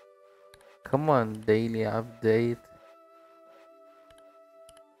 Come on, daily update.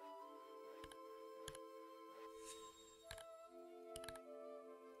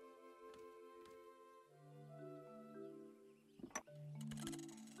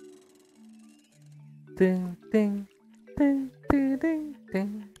 Ding ding ding ding ding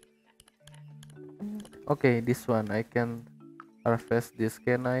ding. Okay, this one I can harvest this,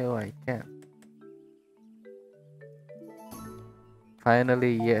 can I? Oh, I can.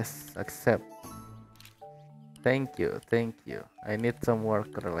 Finally, yes, accept. Thank you, thank you. I need some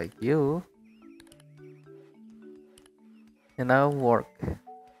worker like you. And now work.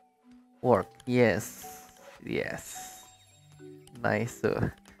 Work, yes. Yes. Nice.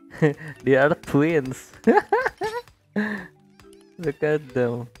 They are twins. Look at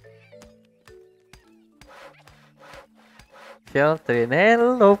them. Sheltering.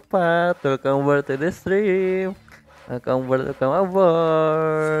 Hello, Pat. Welcome aboard to the stream. Welcome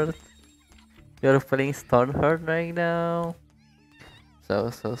aboard. You're playing Stonehearth right now. So.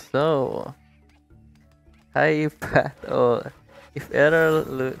 Hi, Pat. Oh, if Errol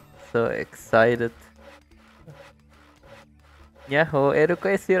looks so excited. Yahoo, Eruko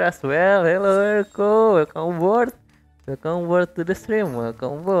is here as well. Hello, Eruko. Welcome aboard. Welcome aboard to the stream.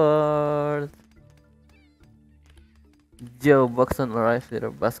 Welcome aboard. Joe Buxton arrives with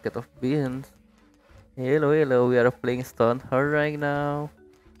a basket of beans. Hello. We are playing Stonehearth right now.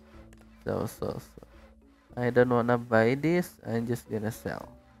 So. I don't wanna buy this. I'm just gonna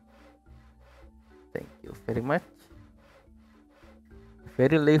sell. Thank you very much.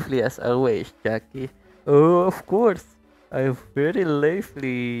 Very lively as always, Jackie. Oh, of course. I'm very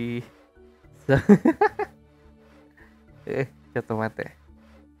lively. So jatuh mate.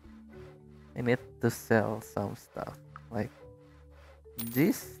 I need to sell some stuff. Like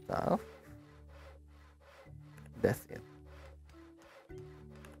this stuff. That's it.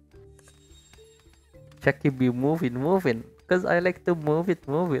 Chaqibrahim moving. Cause I like to move it.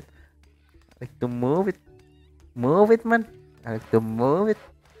 I like to move it. Move it, man. I like to move it.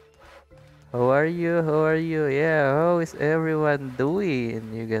 How are you? Yeah, how is everyone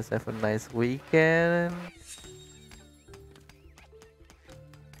doing? You guys have a nice weekend.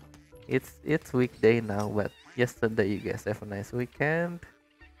 It's weekday now, but yesterday you guys have a nice weekend.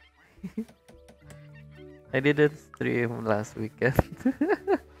 I didn't stream last weekend.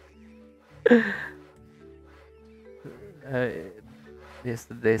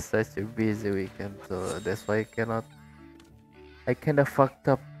 Yesterday is such a busy weekend, so that's why I kinda fucked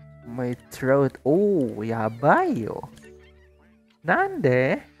up my throat. Oh, yabai yo.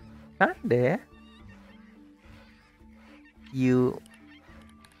 Nande? You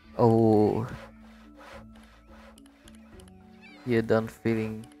Oh, you don't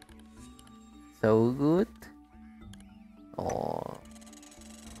feeling so good? Oh,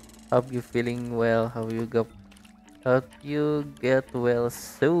 hope you feeling well. Hope you get well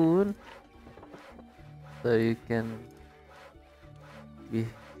soon, so you can be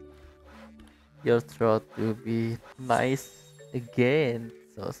your throat will be nice again.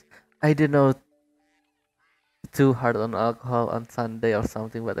 So I don't know, too hard on alcohol on Sunday or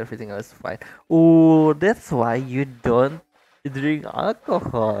something, but everything else is fine. Oh, that's why you don't You drink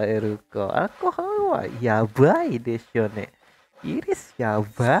alcohol, Eruko. Alcohol wa yabai desu yo ne. It is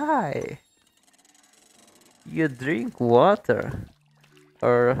yabai. You drink water.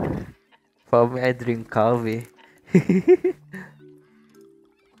 Or for me, I drink coffee.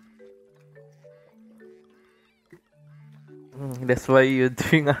 That's why you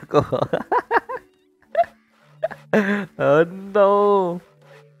drink alcohol. Oh no!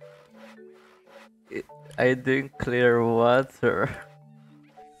 I I drink clear water.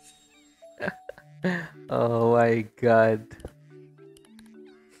 Oh my god.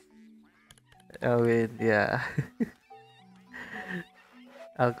 I mean, yeah.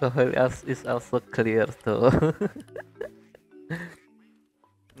 Alcohol is also clear too.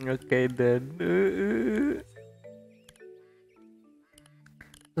 Okay then.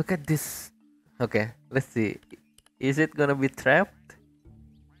 Look at this. Okay, let's see. Is it gonna be trapped?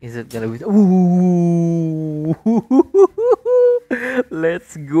 Is it gonna be? Ooh!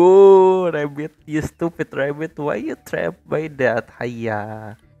 Let's go, rabbit! You stupid rabbit! Why you trapped by that?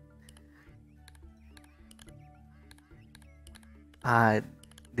 Hiya! Ah,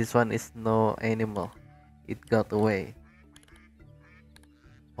 this one is no animal. It got away.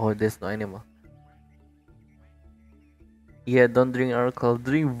 Oh, there's no animal. Yeah, don't drink alcohol.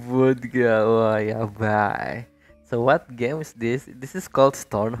 Drink vodka. Oh yeah, bye. So what game is this? This is called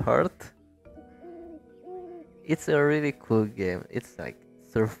Stonehearth. It's a really cool game. It's like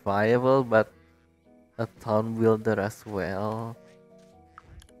survival, but a town builder as well.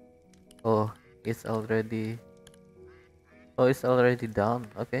 Oh, it's already. Oh, it's already done.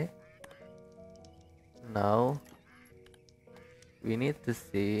 Okay. Now we need to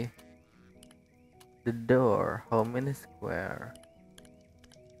see the door. How many square?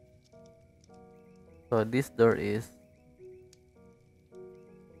 So this door is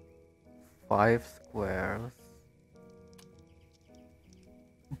 5 squares.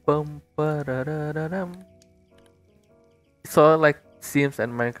 Bum, ba-da-da-da-dum. So like Sims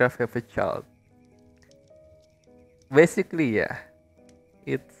and Minecraft have a child. Basically, yeah,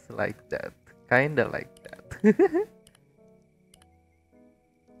 it's like that. Kinda like that.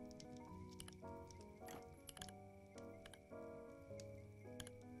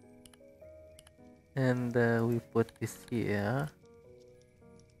 And we put this here.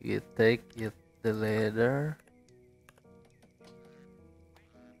 You take it the ladder.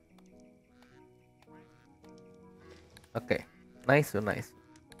 Okay, nice, so nice.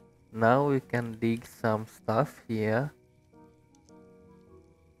 Now we can dig some stuff here.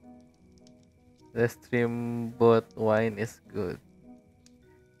 The stream bot wine is good.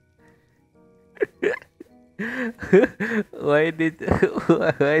 why did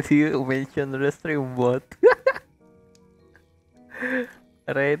why do you mention the stream bot?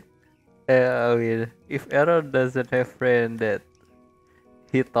 Right? I mean, if Error doesn't have friend that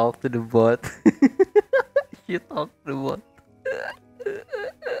he talk to the bot, she talk to the bot.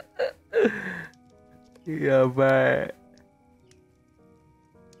 Yeah, but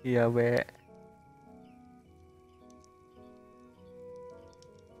yeah, but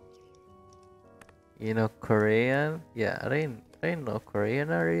you know Korean? Yeah, Rain know Korean,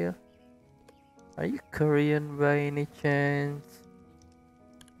 are you? Are you Korean by any chance?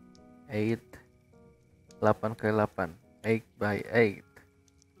 8 8 kali 8 8 by 8.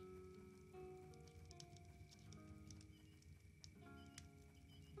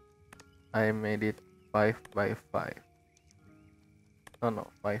 I made it 5 by 5. No, no,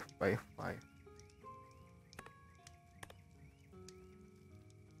 5 by 5.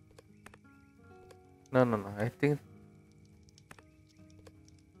 No, no, no. I think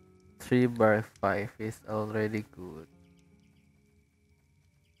 3 by 5 is already good.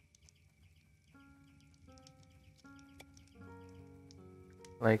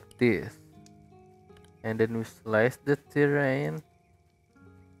 Like this. And then we slice the terrain.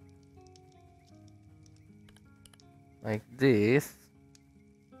 Like this.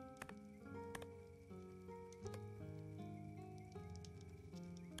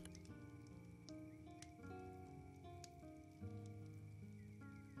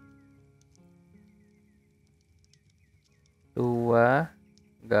 Dua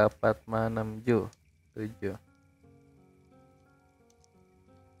dapat enam ju 7.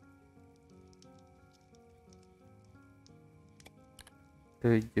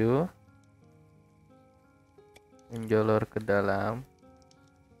 Tujuh menjolor ke dalam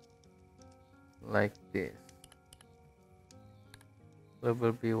like this. There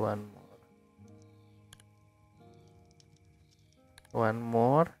will be one more. One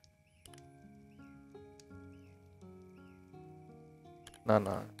more. No,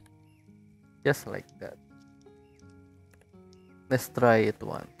 no. Just like that. Let's try it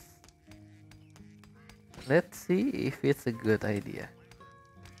once. Let's see if it's a good idea.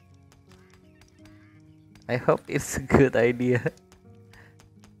 I hope it's a good idea.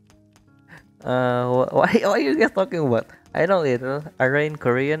 Why are you guys talking about? I know little. Are in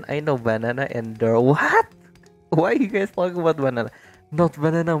Korean? I know banana and door. What? Why you guys talking about banana? Not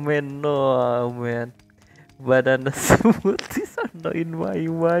banana man. No man. Banana smoothies are not in my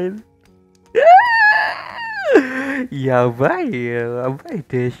mind. Yabay, yabay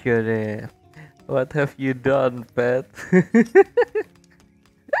Deshaun. What have you done, pet?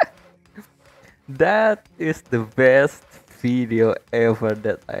 That is the best video ever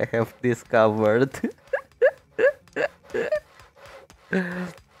that I have discovered.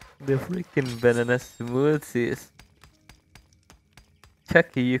 The freaking banana smoothies.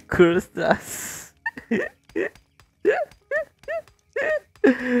 Chucky, you cursed us.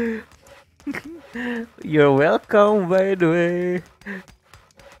 You're welcome, by the way.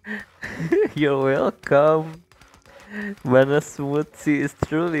 You're welcome. Banana smoothie is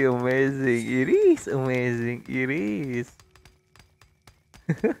truly amazing. It is amazing. It is.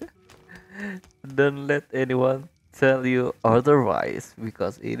 Don't let anyone tell you otherwise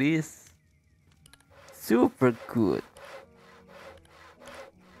because it is super good.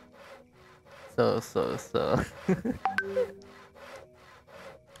 So.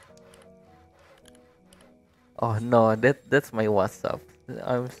 Oh no, that's my WhatsApp.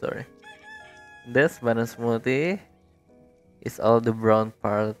 I'm sorry. That's banana smoothie. It's all the brown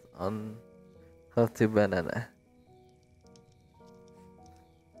part on healthy banana.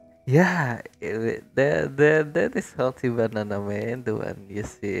 Yeah, that is healthy banana, man. The one you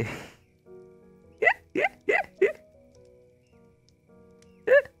see.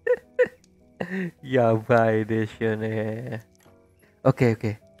 Yeah, by the shone.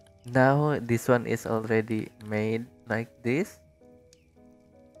 Okay. Now this one is already made like this.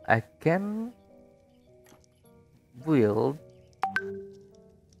 I can build.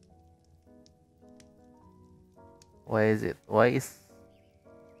 Why is it? Why is?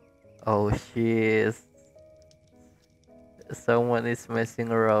 Oh shit! Someone is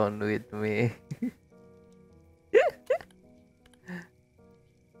messing around with me.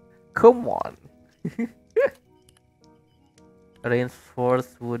 Come on.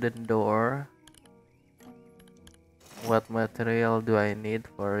 Reinforced wooden door. What material do I need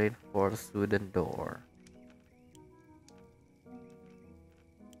for reinforced wooden door?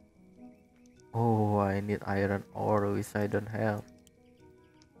 Oh, I need iron ore, which I don't have.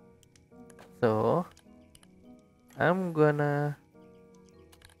 So, I'm gonna...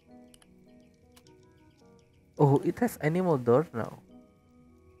 Oh, it has animal door now.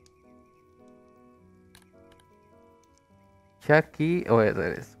 Chucky... Oh, wait,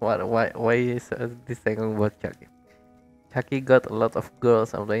 there is. Why is this thing about Chucky? Chucky got a lot of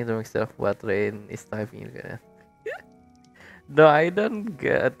girls. I'm trying to myself what Rain is typing. No, I don't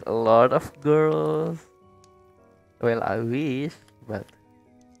get a lot of girls. Well, I wish, but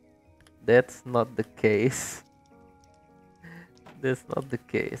that's not the case. That's not the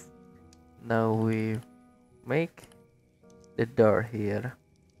case. Now we make the door here.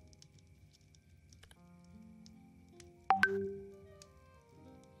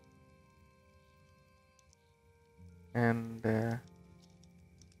 And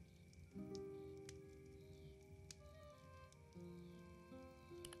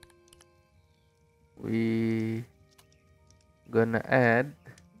we gonna add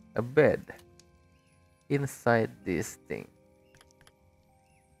a bed inside this thing.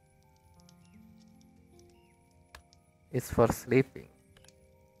 It's for sleeping.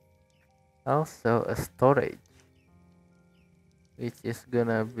 Also a storage, which is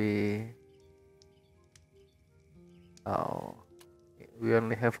gonna be... Oh, we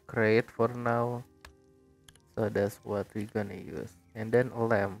only have crate for now, so that's what we're gonna use. And then a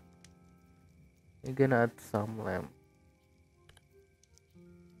lamp. We're gonna add some lamp.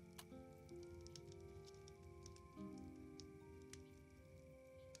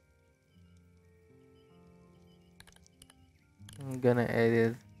 I'm gonna add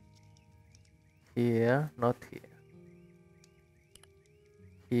it here, not here.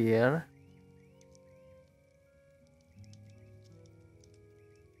 Here.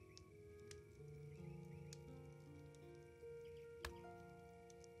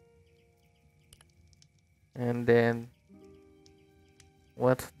 And then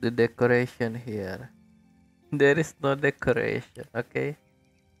what's the decoration here? There is no decoration. Okay,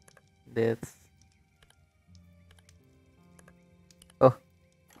 that's... Oh,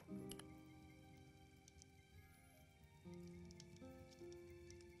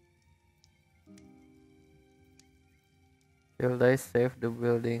 Should I save the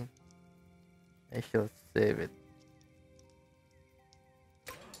building? I should save it.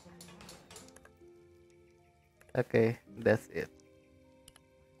 Okay, that's it.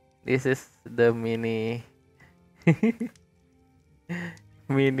 This is the mini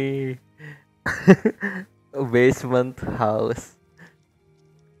mini basement house.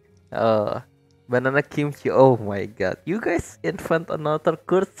 uh Banana kimchi. Oh my god, you guys invent another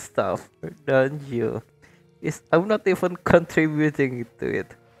good stuff, don't you? I'm not even contributing to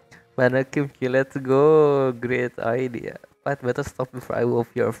it. Banana kimchi, let's go. Great idea, but better stop before I whoop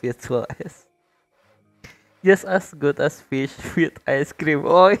your virtual ass. Just as good as fish with ice cream.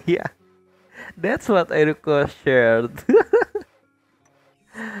 Oh yeah, that's what I shared.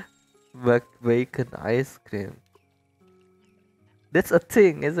 Bacon ice cream. That's a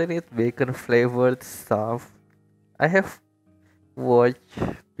thing, isn't it? Bacon flavored stuff. I have watched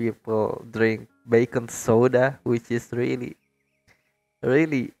people drink bacon soda, which is really,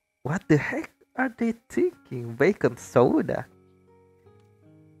 really, what the heck are they thinking? Bacon soda.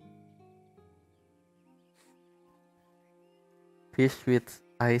 Fish with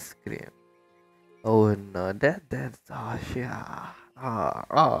ice cream. Oh no, that's oh yeah.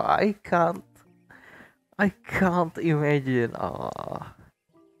 I can't imagine.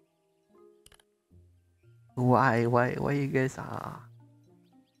 Why you guys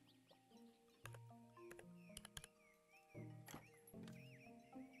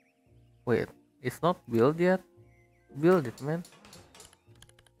wait, it's not built yet. Build it, man.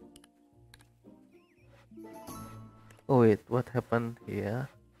 Oh wait, what happened here?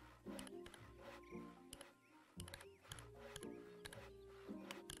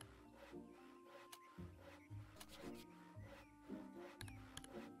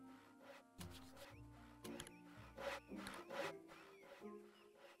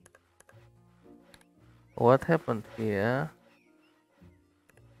 What happened here?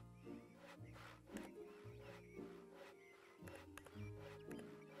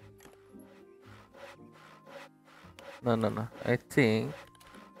 No. I think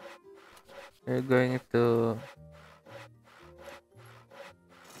we're going to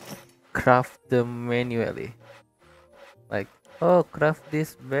craft them manually. Like, oh, craft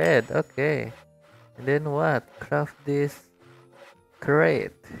this bed. Okay. And then what? Craft this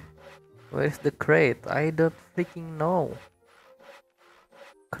crate. Where's the crate? I don't freaking know.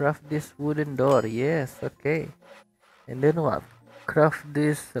 Craft this wooden door. Yes, okay. And then what? Craft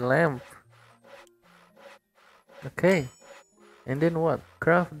this lamp. Okay. And then what?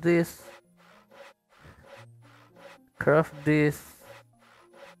 Craft this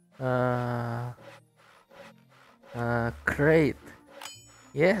uh crate.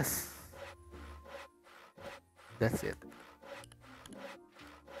 Yes. That's it.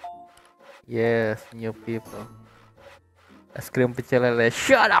 Yes, new people. Es krim pecel lele.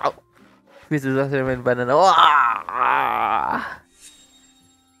 Shut up. Susah main banana. Wah.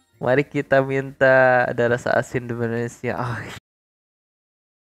 Mari kita minta ada rasa asin di Indonesia.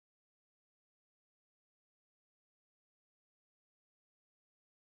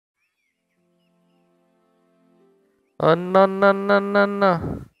 Oh no no no no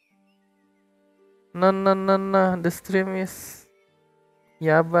no. No. The stream is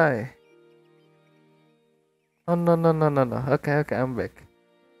yabai. Oh no. Okay, I'm back.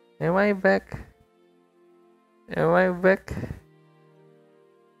 Am I back?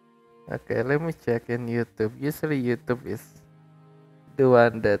 Okay, let me check in YouTube. Usually YouTube is the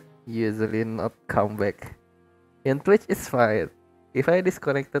one that usually not come back. In Twitch it's fine. If I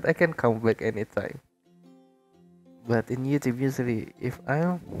disconnected, I can come back anytime. But in YouTube usually if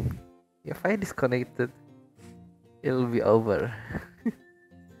I disconnected, it'll be over.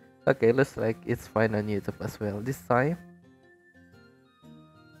 Okay, looks like it's fine on YouTube as well this time.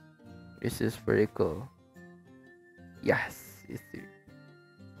 This is pretty cool. Yes, it's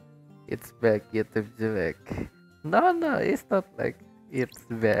back. YouTube's back. No, it's not like it's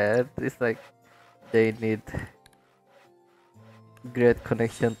bad. It's like they need great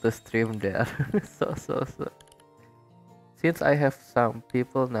connection to stream there. so. Since I have some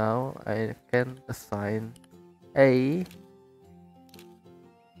people now, I can assign a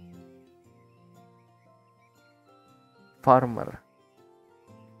farmer.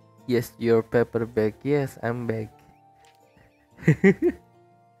 Yes, your paperbag. Yes, I'm back.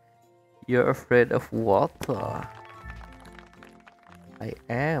 You're afraid of water. I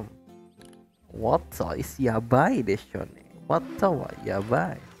am. Water is yabai desu ne. Water wa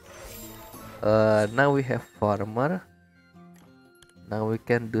yabai. Now we have farmer. Now we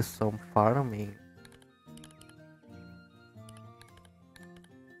can do some farming.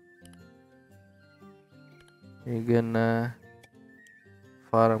 We're gonna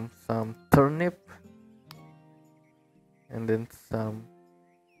farm some turnip and then some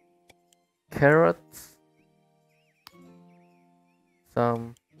carrots,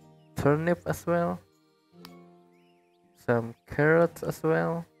 some turnip as well, some carrots as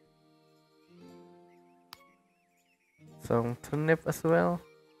well, some turnip as well,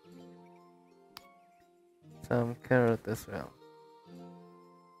 some carrot as well,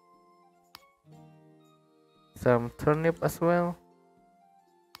 some turnip as well,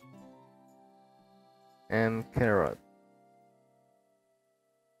 and carrot.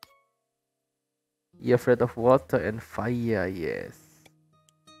 You're afraid of water and fire, yes.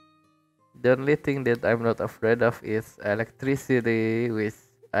 The only thing that I'm not afraid of is electricity, which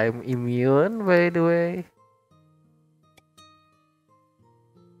I'm immune, by the way.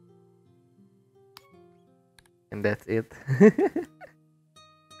 And that's it.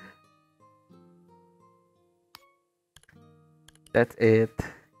 That's it.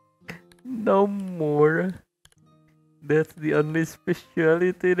 No more. That's the only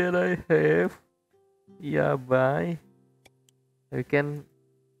specialty that I have. Yeah, bye. We can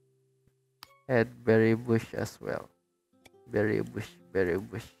add berry bush as well. Berry bush, berry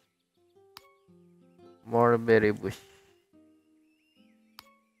bush. More berry bush.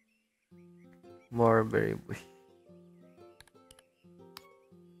 More berry bush.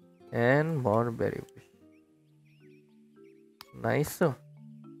 And more berry bush. Nice. So.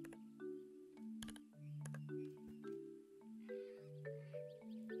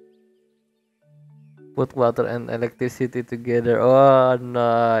 Put water and electricity together. Oh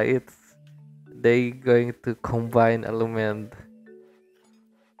no, it's they going to combine element.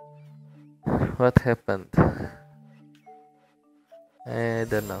 What happened? I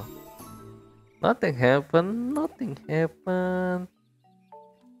don't know. Nothing happened. Nothing happened.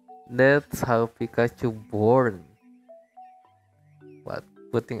 That's how Pikachu born. What?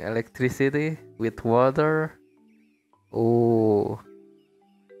 Putting electricity with water? Oh.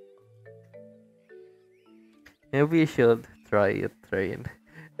 Maybe you should try it, train.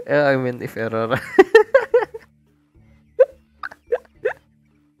 I mean, if error.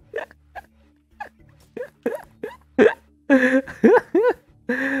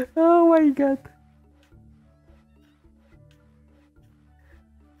 Oh my god.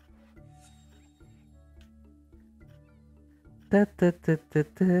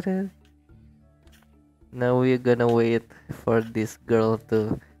 Now we're gonna wait for this girl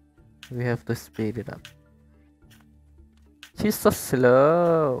to. We have to speed it up. She's so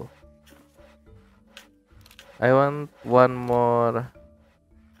slow. I want one more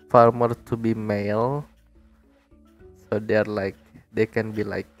farmer to be male, so they can be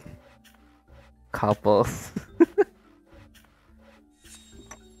like couples.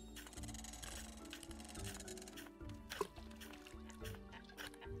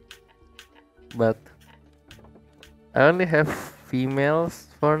 But I only have females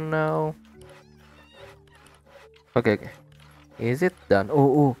for now. Okay. Is it done?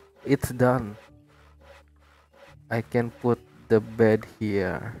 Oh, it's done. I can put the bed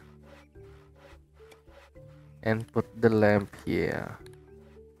here and put the lamp here.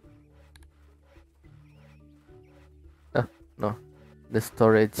 Oh, no, the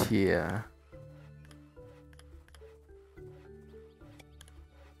storage here.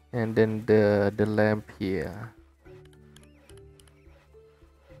 And then the lamp here.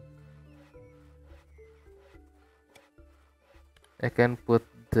 I can put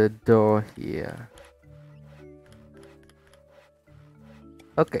the door here.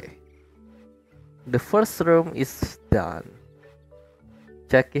 Okay. The first room is done.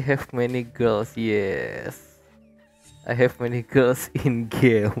 Chucky have many girls. Yes. I have many girls in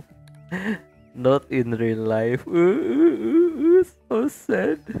game. Not in real life. So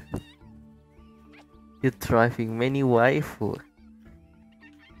sad. You're driving many waifu.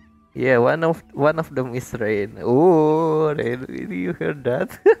 Yeah, one of them is Rain. Oh, Rain, did you hear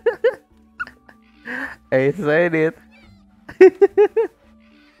that? I said it.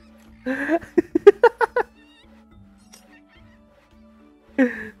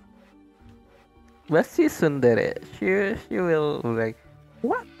 But she's Sundere. She will like,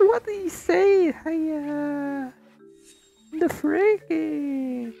 what do you say? Hiya, the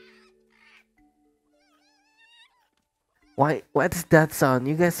freaking. Why? What's that sound?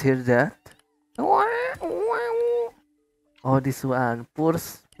 You guys hear that? Oh, this one. Poor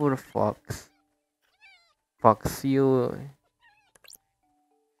fox. Fox, you.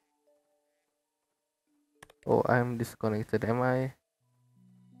 Oh, I'm disconnected. Am I?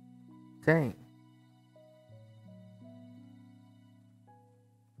 Dang.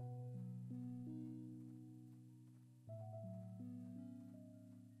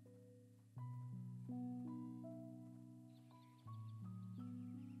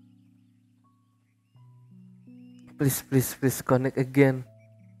 Please connect again.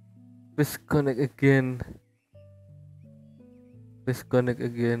 Please connect again. Please connect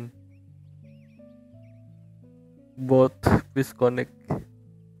again. Bot, please connect.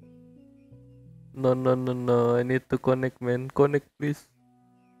 No. I need to connect, man. Connect, please.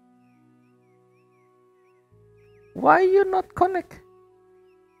 Why you not connect?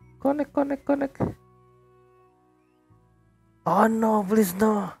 Connect. Oh no, please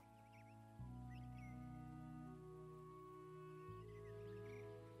no.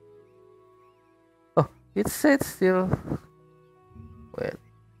 Oh, it said still. Wait,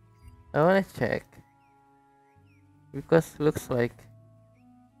 I wanna check because looks like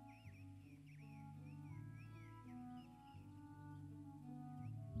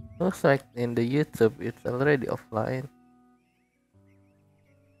in the YouTube it's already offline.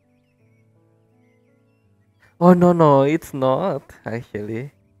 Oh no, it's not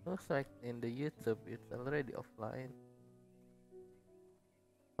actually. Looks like in the YouTube it's already offline.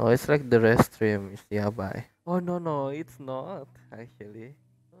 Oh, it's like the restroom is nearby. Oh no, it's not actually.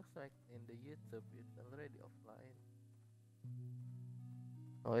 Looks like in the YouTube it's already offline.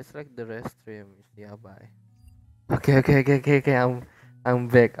 Oh, it's like the restroom is nearby. Okay. I'm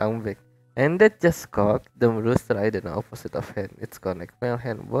back. And that just cocked the rooster. I don't know opposite of hen. It's connect male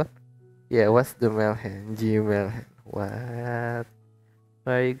hen. What? Yeah, what's the male hen? Gmail hen. What?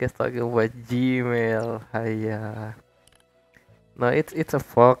 Why are you guys talking about Gmail? Hiya. No, it's a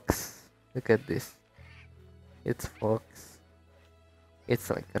fox. Look at this. It's fox. It's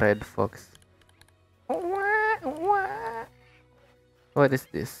like red fox. What is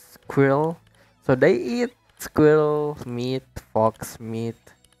this? Squirrel. So they eat squirrel meat, fox meat.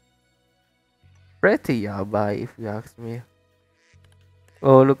 Pretty yabai if you ask me.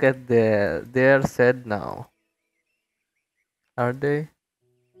 Oh, look at that. They're sad now. Are they?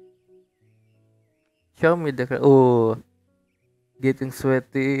 Show me the. Oh, getting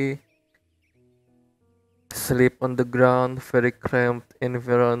sweaty. Sleep on the ground. Very cramped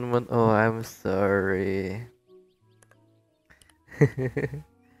environment. Oh, I'm sorry.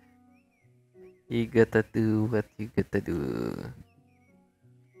 You gotta do what you gotta do.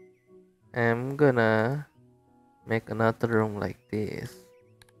 I'm gonna make another room like this.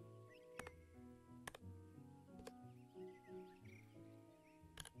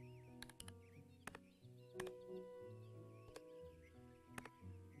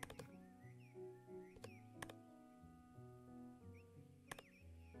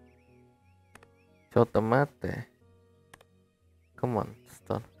 Chotomate. Come on,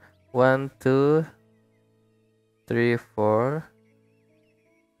 stone. 1, 2, 3, 4,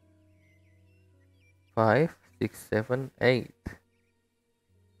 5, 6, 7, 8.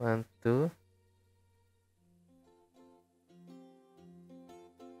 1, 2.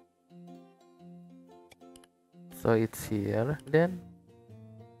 So it's here then.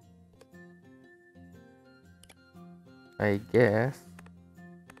 I guess.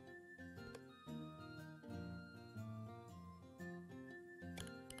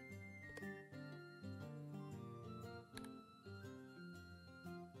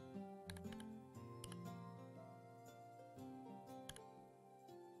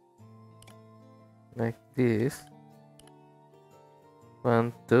 Like this.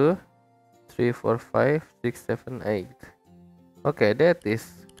 1, 2, 3, 4, 5, 6, 7, 8. Okay, that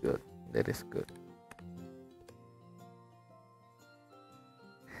is good. That is good.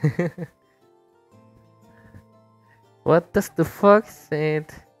 What does the fox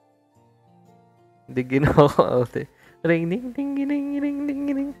said? Digging all day. Ring ding ding ding ding ding ding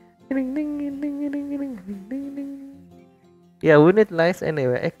ding ding ding ding ding ding ding ding. Yeah, we need lights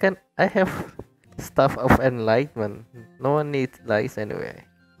anyway. I have stuff of enlightenment. No one needs lights anyway.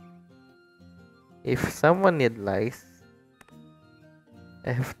 If someone need lights,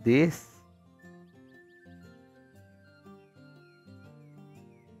 I have this.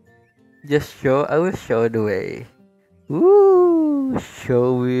 I will show the way. Woo!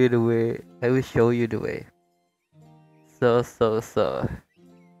 Show you the way. I will show you the way. So. So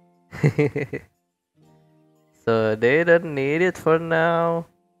they don't need it for now.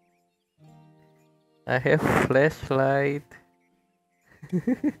 I have flashlight.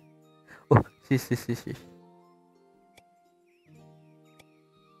 Oh, see.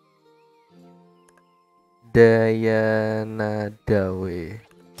 Dayana Dawe.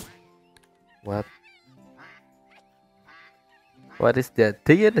 What? What is that?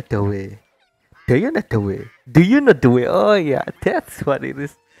 Do you know the way? Do you know the way? Do you know the way? Oh yeah, that's what it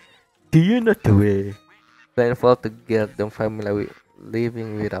is. Do you know the way? Blindfold to get them familiar with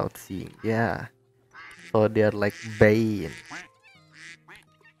living without seeing. Yeah. So they're like Bane.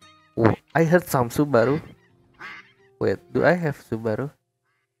 Oh, I heard Samsu baru. Wait, do I have Subaru?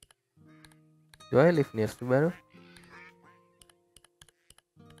 Do I live near Subaru?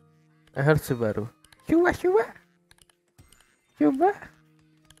 I heard Subaru. Chiwassup. Coba.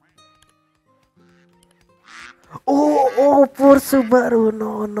 Oh, poor Subaru.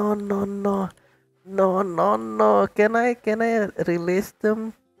 No, no, no, no. No, no, no. Can I release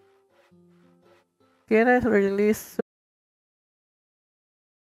them? Can I release?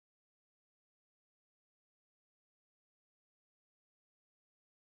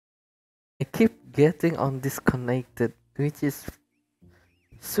 I keep getting on disconnected, which is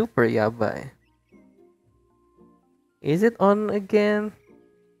super yabai. Is it on again?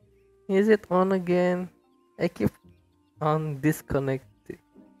 Is it on again? I keep on disconnected.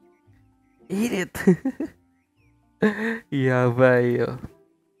 Eat it. Yabai yo.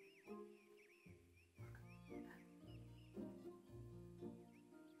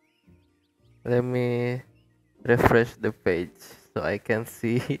 Let me refresh the page so I can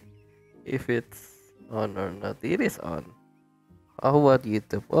see if it's on or not. It is on. How about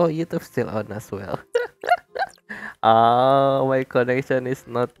YouTube? Oh, YouTube still on as well. Oh, my connection is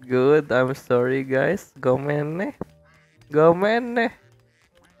not good. I'm sorry, guys. Gomenne. Gomenne.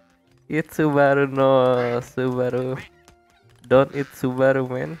 Eat Subaru. No, Subaru. Don't eat Subaru,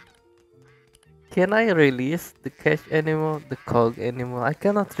 man. Can I release the cash animal? The cog animal? I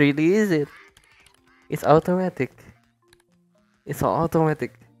cannot release it. It's automatic. It's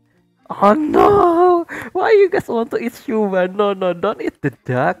automatic. Oh no! Why you guys want to eat human? No, no, don't eat the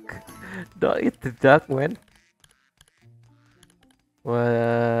duck. Don't eat the duck, man.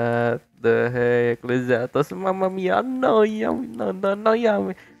 What the heck? Lezatos, mamma mia! No, yummy! No, no, no,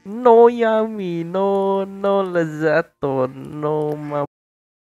 yummy! No, yummy! No, no, Lezato! No, mamma.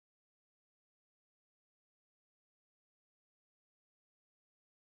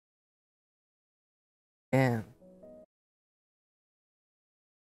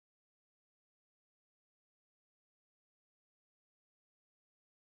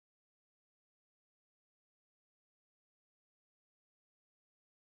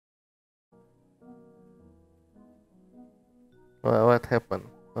 What happened?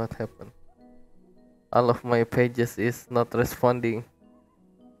 What happened? All of my pages is not responding.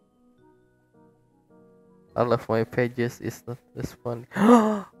 All of my pages is not responding.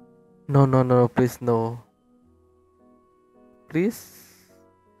 No, no, no, please no. Please.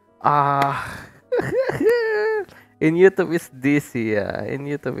 Ah. In YouTube is this, yeah. In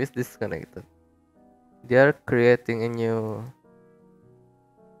YouTube is disconnected. They are creating a new.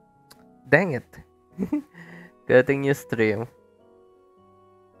 Dang it. Creating new stream.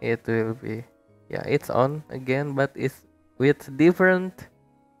 It will be. Yeah, it's on again, but it's with different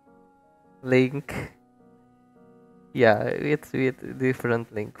link. Yeah, it's with different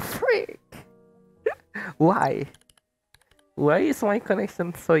link. Freak. Why? Why is my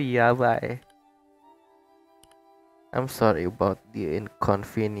connection so yabai? I'm sorry about the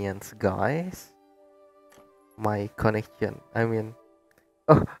inconvenience, guys. My connection. I mean,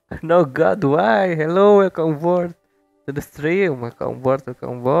 oh no, God, why? Hello, welcome aboard to the stream. Welcome aboard,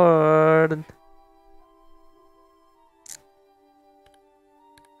 welcome aboard.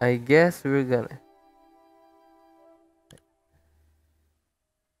 I guess we're gonna.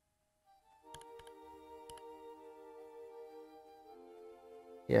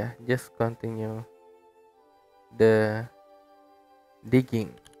 Yeah, just continue the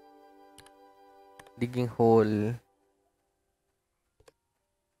digging hole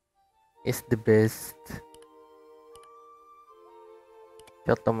is the best.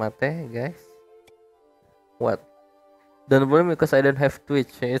 Chotomate, guys. What? Don't blame me because I don't have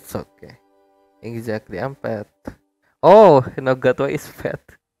Twitch. It's okay. Exactly, I'm fat. Oh, no, Gatwa is fat.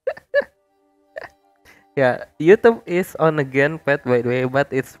 Yeah, YouTube is on again, pet, by the way,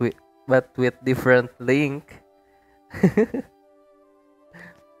 but it's with different link.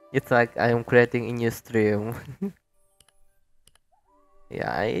 It's like I'm creating a new stream.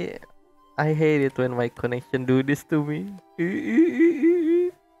 Yeah, I hate it when my connection do this to me.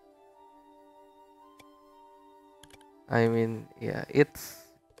 I mean, yeah, it's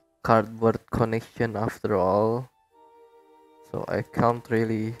cardboard connection after all, so I can't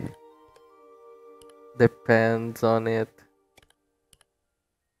really depends on it.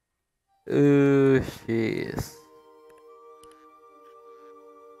 Jeez.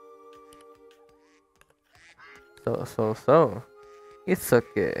 So. It's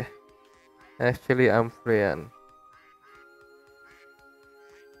okay. Actually, I'm Frian.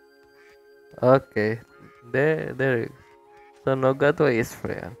 Okay. There. So Nogato is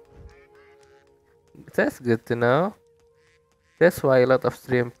Frian. That's good to know. That's why a lot of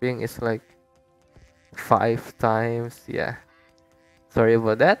stream ping is like 5 times. Yeah. Sorry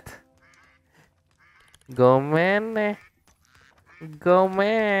about that. Go man. Go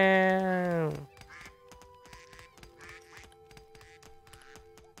man.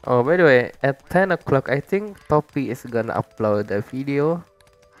 Oh, by the way, at 10 o'clock, I think Topi is gonna upload a video.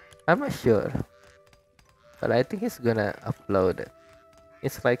 I'm not sure, but I think he's gonna upload it.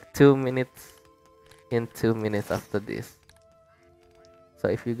 It's like 2 minutes in 2 minutes after this. So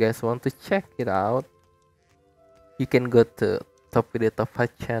if you guys want to check it out, you can go to Topi the Top Hat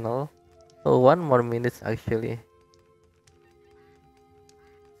channel. Oh, 1 more minute actually.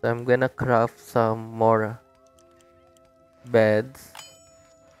 So I'm gonna craft some more beds,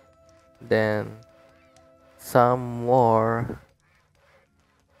 then some more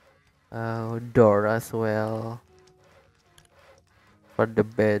door as well for the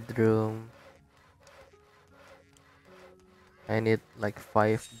bedroom. I need like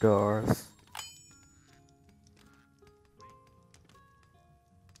 5 doors.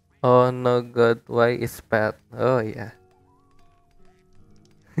 Oh no god, why is pet? Oh yeah.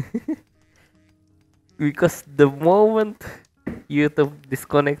 Because the moment YouTube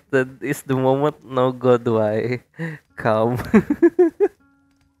disconnected is the moment no god why come.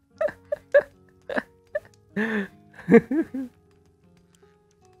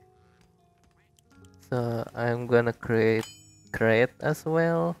 So I'm gonna create crate as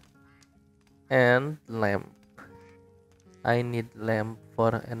well and lamp. I need lamp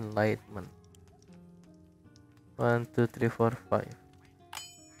for enlightenment. 1 2 3 4 5.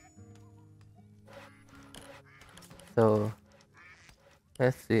 So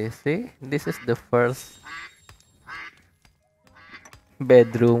let's see, this is the first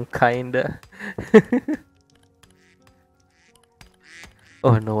bedroom kinda.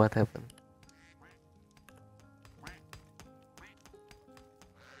 Oh no, what happened?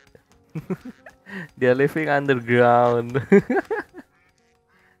 They're living underground.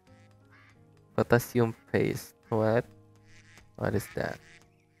 Potassium paste. What? What is that?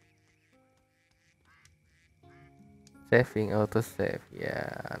 Saving autosave.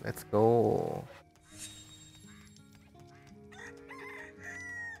 Yeah, let's go.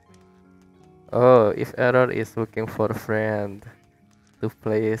 Oh, if error is looking for a friend to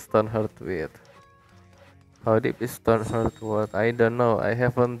play Stonehearth with. How deep is Stonehearth world? I don't know. I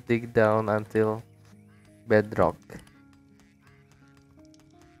haven't dig down until bedrock.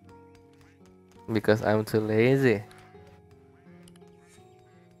 Because I'm too lazy.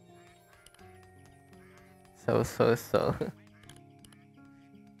 So.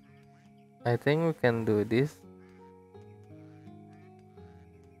 I think we can do this.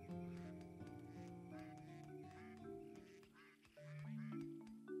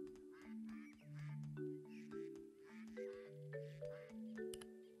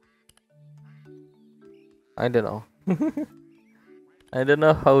 I don't know. I don't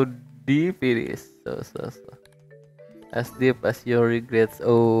know how deep it is. So. As deep as your regrets.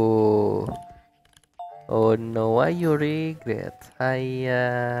 Oh. Oh no, why you regret?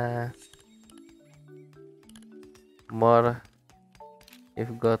 More.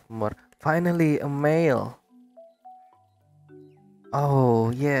 You've got more. Finally, a male.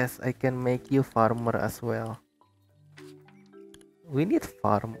 Oh yes, I can make you farmer as well. We need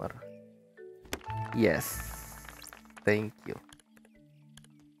farmer. Yes. Thank you.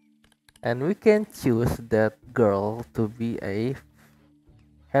 And we can choose that girl to be a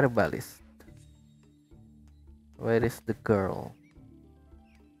herbalist. Where is the girl?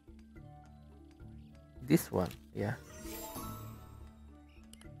 This one, yeah.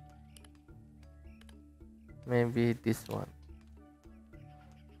 Maybe this one.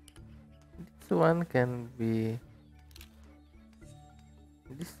 This one can be.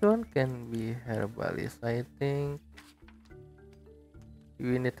 This one can be herbalist. I think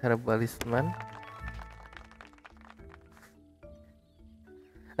we need herbalist man.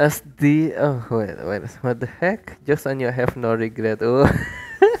 As the wait, what the heck? Just on you have no regret. Oh.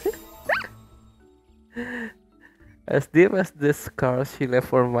 As deep as the scars she left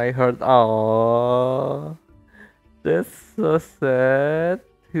for my heart. Oh, that's so sad.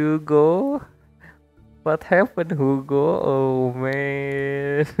 Hugo, what happened, Hugo? Oh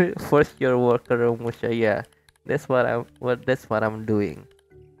man, force your worker, Musha. Yeah, that's what I'm doing.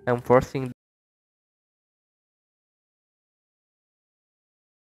 I'm forcing.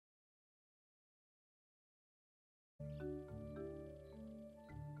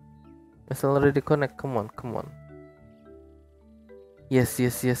 It's already connect. Come on. Yes.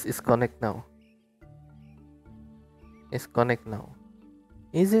 It's connect now. It's connect now.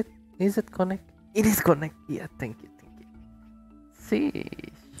 Is it? Is it connect? It is connect. Yeah. Thank you. See.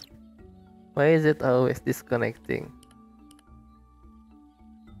 Why is it always disconnecting?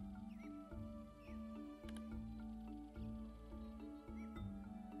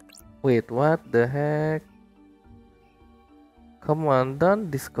 Wait, what the heck? Come on, don't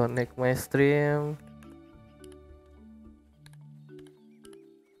disconnect my stream.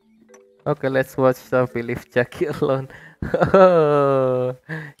 Okay, let's watch Sophie leave Chucky alone. Oh,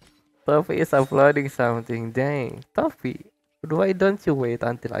 Sophie is uploading something. Dang, Sophie, why don't you wait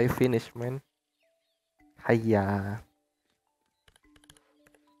until I finish, man? Hiya.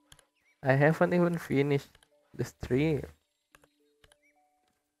 I haven't even finished the stream.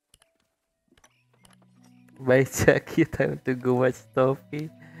 Bye, Chucky. Time to go watch Sophie.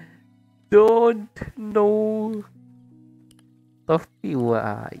 Don't know. Sophie,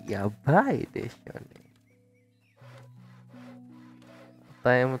 wah, ya bye deh, Shone.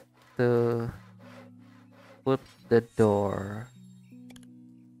 Time to put the door.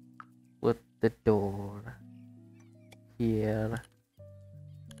 Put the door here.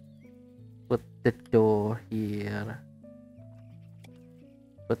 Put the door here.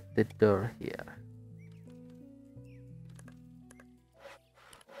 Put the door here.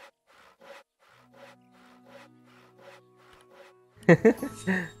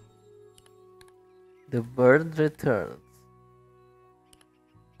 The bird returns.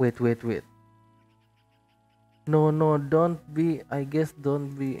 Wait, wait, wait. No, no, don't be. I guess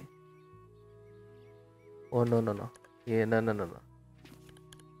don't be. Oh, no, no, no. Yeah, no, no, no, no.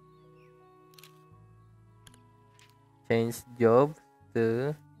 Change job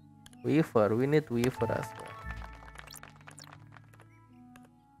to weaver. We need weaver as well.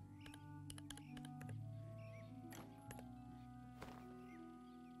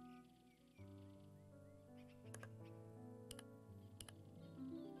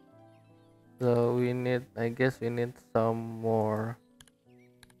 So we need, I guess we need some more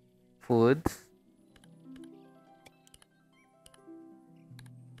foods.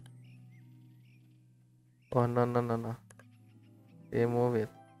 Oh, no, no, no, no. Remove it.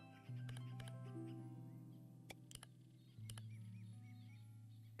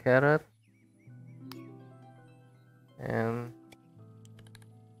 Carrot and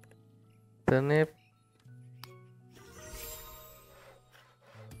turnip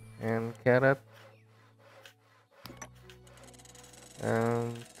and carrot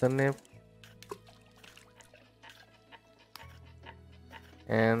and turnip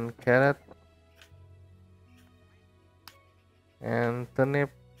and carrot and turnip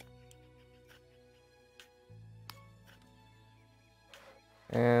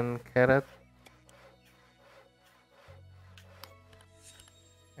and carrot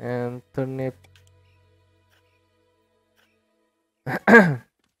and turnip.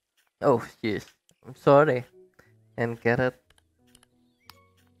 Oh jeez, I'm sorry. And carrot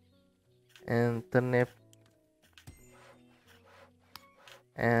and turnip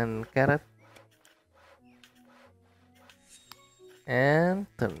and carrot and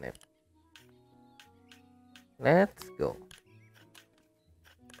turnip. Let's go.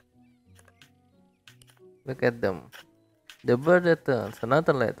 Look at them. The bird returns.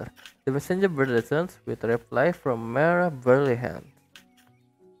 Another letter. The messenger bird returns with a reply from Mara Burleyhand.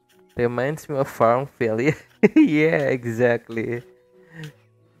 Reminds me of Farmville. Yeah, exactly.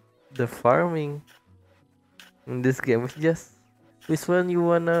 The farming in this game is just which one you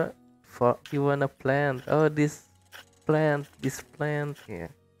wanna plant. Oh, this plant. Yeah.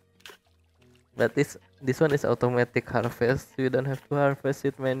 But this one is automatic harvest. You don't have to harvest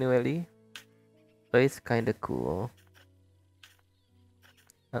it manually. So it's kinda cool.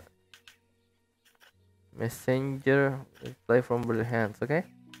 Messenger reply from Bird's hands. Okay,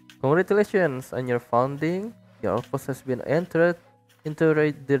 congratulations on your founding. Your outpost has been entered into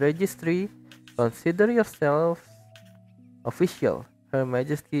the registry. Consider yourself official. Her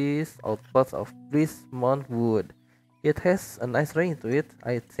Majesty's outpost of Brismont Wood. It has a nice ring to it,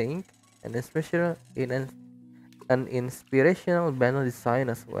 I think, and especially in an inspirational banner design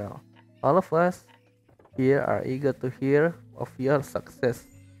as well. All of us here are eager to hear of your success.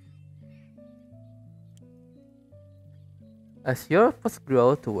 As your posts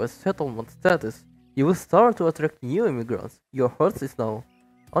grow towards settlement status, you will start to attract new immigrants. Your heart is now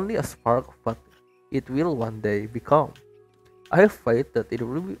only a spark of what it will one day become. I have faith that it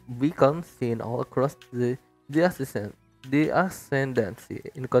will become seen all across the ascendancy.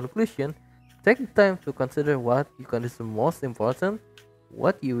 In conclusion, take time to consider what you consider most important,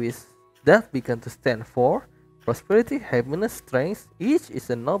 what you wish that began to stand for. Prosperity, happiness, strength, each is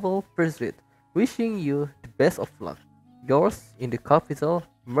a noble pursuit. Wishing you the best of luck. Yours in the capital,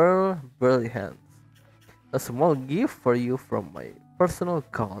 Merle Burleyhands. A small gift for you from my personal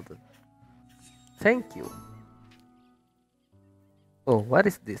garden. Thank you. Oh, what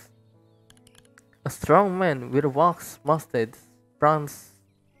is this? A strong man with a wax mustache prances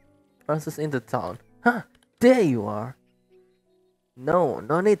into town. Huh, there you are. No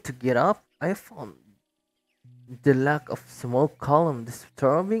need to get up. I found the lack of smoke column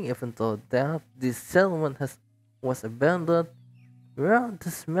disturbing, even though that this settlement was abandoned. Where are the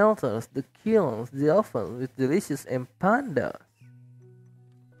smelters, the kilns, the oven with delicious empanadas?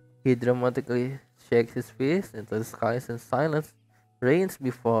 He dramatically shakes his fist into the skies and silence reigns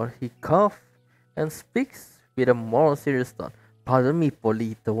before he coughs and speaks with a more serious tone. Pardon me,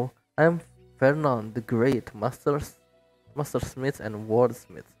 Polito. I am Fernand the Great, mastersmith and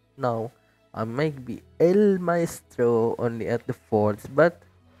wordsmith. Now, I may be El Maestro only at the forts, but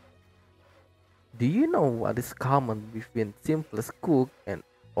do you know what is common between simplest cook and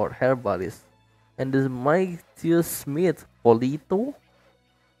or herbalist and the mightiest smith, Polito?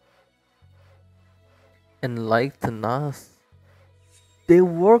 And like Tanas, they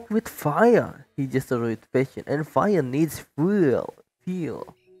work with fire. He just with passion, and fire needs fuel.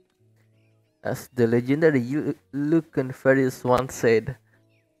 Fuel. As the legendary Lucan Farius once said,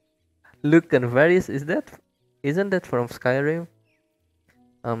 Lucan Farius isn't that from Skyrim?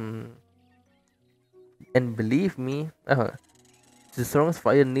 Um, and believe me, the strongest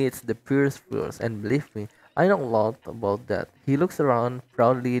fire needs the purest fuels. And believe me, I know a lot about that. He looks around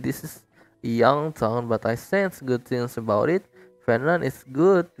proudly. This is a young town, but I sense good things about it. Fernand is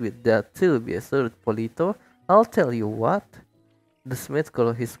good with that too, be assured, Polito. I'll tell you what. The smith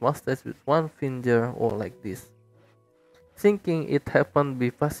curled his mustache with one finger all like this, thinking it happened be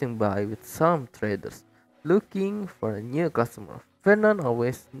passing by with some traders, looking for a new customer. Fernand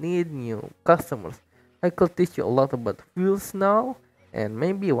always need new customers. I could teach you a lot about fuels now, and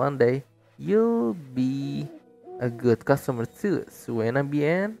maybe one day you'll be a good customer too. Suena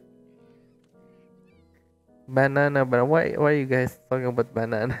bien? Banana, but why you guys talking about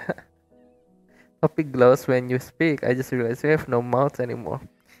banana? Topic glows when you speak. I just realized we have no mouth anymore.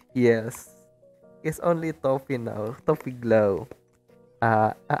 Yes, it's only Topi now. Topi glow.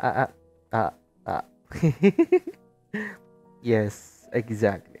 Ah ah ah ah ah. Yes,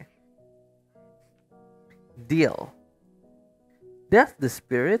 exactly. Deal. That's the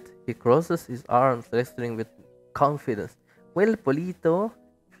spirit. He crosses his arms, wrestling with confidence. Well, Polito,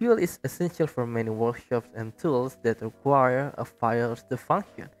 fuel is essential for many workshops and tools that require a fire to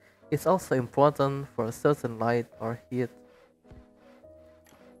function. It's also important for a certain light or heat.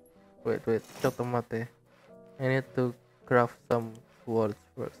 Wait, chotomate. I need to craft some words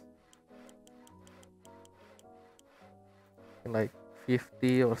first. Like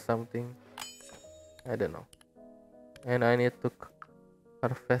 50 or something. I don't know. And I need to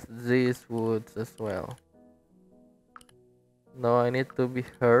harvest these woods as well. No, I need to be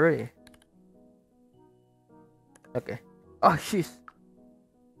hurry. Okay. Oh, sheesh.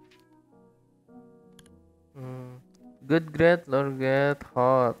 Good, great, Lord, get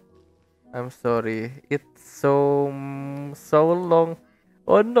hot. I'm sorry. It's so long.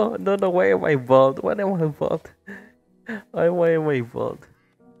 Oh no! Why am I bald? Why am I bald? Why am I bald?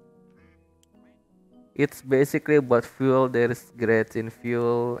 It's basically about fuel. There is grades in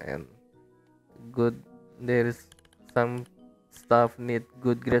fuel and good. There is some stuff need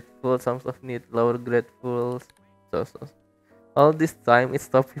good grade fuel. Some stuff need lower grade fuels. So. All this time it's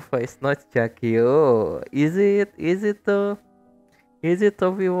Topify. It's not Chucky. Oh, is it? Is it though? Is it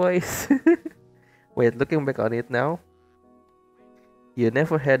Topify? Wait, looking back on it now, you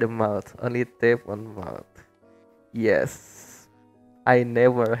never had a mouth, only tape on mouth. Yes, I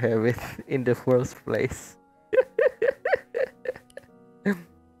never have it in the first place.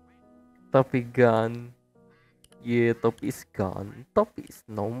 Topi gone. Yeah, Topi is gone. Topi is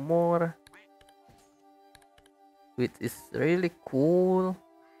no more. Which is really cool.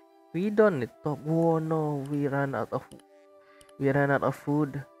 We don't need top. Oh no, we ran out of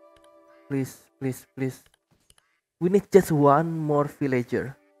food. Please. We need just one more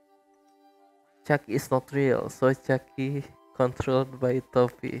villager. Chucky is not real, so Chucky controlled by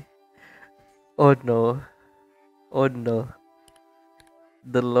Topi. Oh no. Oh no.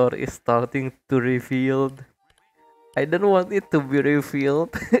 The lore is starting to revealed. I don't want it to be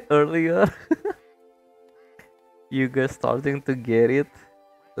revealed earlier. You guys starting to get it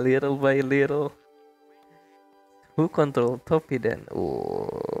little by little. Who controlled Topi then? Oh.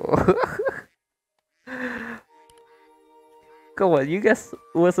 Come on, you guys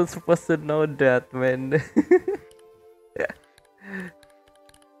wasn't supposed to know that, man.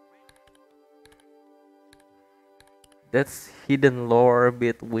 That's hidden lore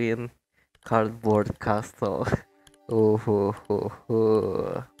between Cardboard Castle. Oh, ho, ho,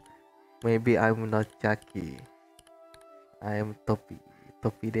 ho. Maybe I'm not Chaki. I am Topi.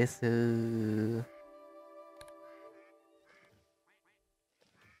 Topi desu.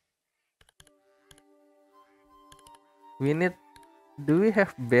 We need. Do we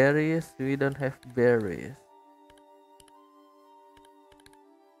have berries? We don't have berries.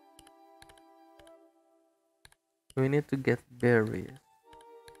 We need to get berries.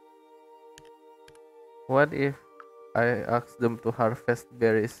 What if I ask them to harvest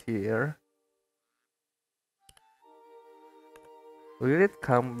berries here? Will it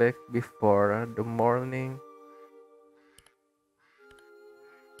come back before the morning?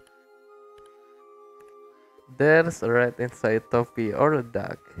 There's a rat inside Topi or a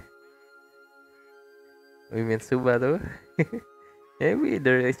duck. We mean Subaru. Maybe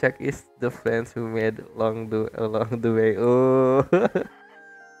the Richak is the friends who made along the way. Oh,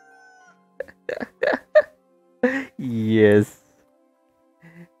 yes.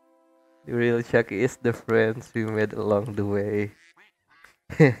 The real Chucky is the friends we made along the way.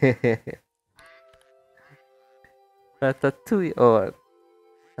 Ratatouille or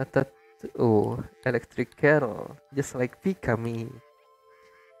Ratatouille. Oh, electric kettle. Just like Pikami.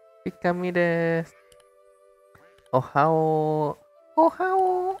 Pikami desu. Oh how. Oh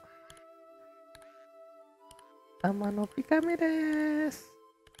how. Amano Pikami desu.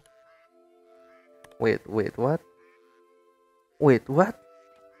 Wait, what? Wait, what?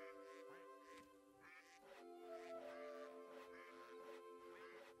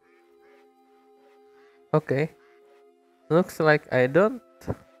 Okay. Looks like I don't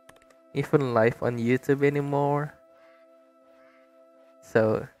even live on YouTube anymore.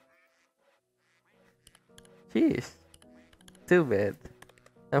 So, jeez, too bad.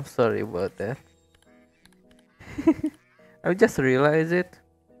 I'm sorry about that. I just realized it.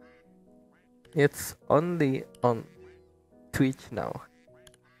 It's only on Twitch now.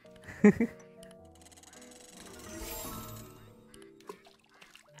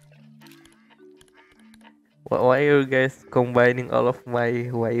 Why are you guys combining all of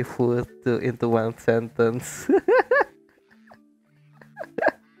my waifu into one sentence?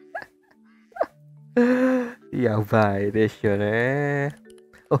 Yabai desu ne.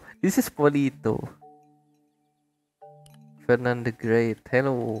 Oh, this is Polito. Fernand the Great.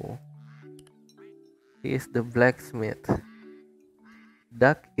 Hello. He is the blacksmith.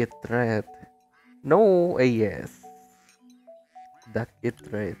 Duck eat rat. No, yes. Duck eat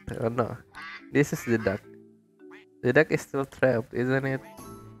rat. Oh no. This is the duck. The duck is still trapped, isn't it?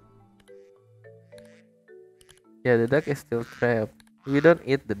 Yeah, the duck is still trapped. We don't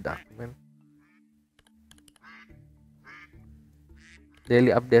eat the duck, man.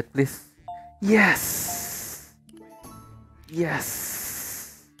 Daily update, please. Yes!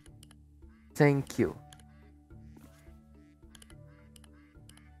 Yes! Thank you.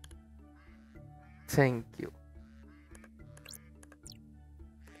 Thank you.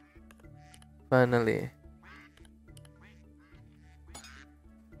 Finally.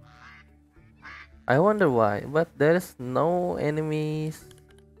 I wonder why, but there's no enemies.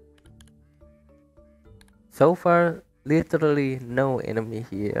 So far, literally no enemy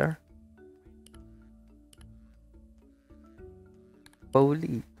here.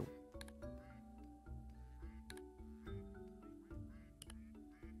 Polito.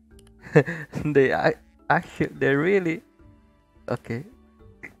 They really okay.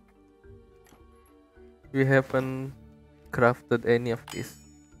 We haven't crafted any of this.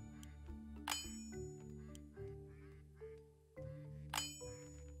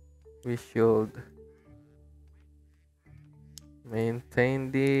 We should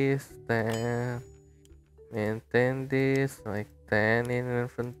maintain this, then maintain this like 10 in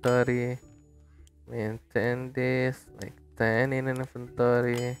inventory, maintain this like 10 in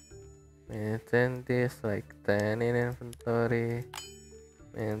inventory, maintain this like 10 in inventory,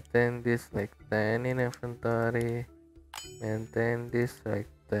 maintain this like 10 in inventory, maintain this like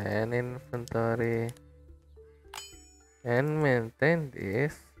 10 in inventory, and maintain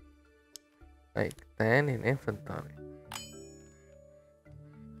this like 10 in inventory.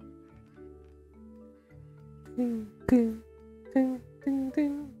 Ding, ding, ding, ding,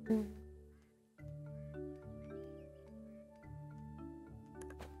 ding, ding.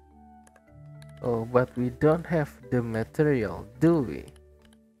 Oh, but we don't have the material, do we?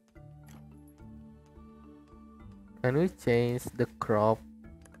 Can we change the crop?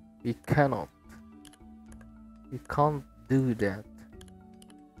 We cannot. We can't do that.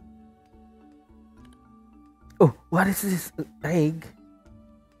 Oh, what is this egg?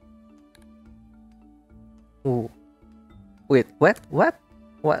 Oh, wait, what? Why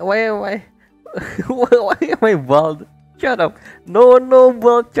am I? Why am I bald? Shut up. No, no,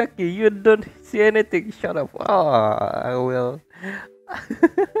 ball, Chucky. You don't see anything. Shut up. Oh, I will.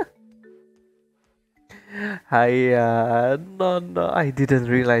 Hiya. No, no. I didn't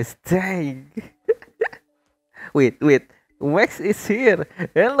realize. Dang. Wait, wait. Wax is here.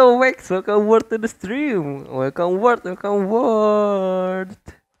 Hello, Wax. Welcome word to the stream. Welcome word. Welcome word.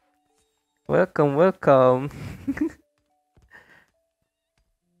 Welcome, welcome.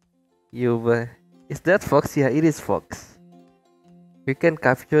 You, is that fox? Yeah, it is fox. We can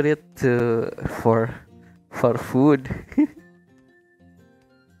capture it for food.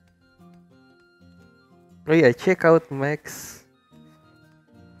 Oh yeah, check out Max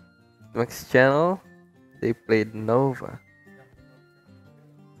channel. They played Nova.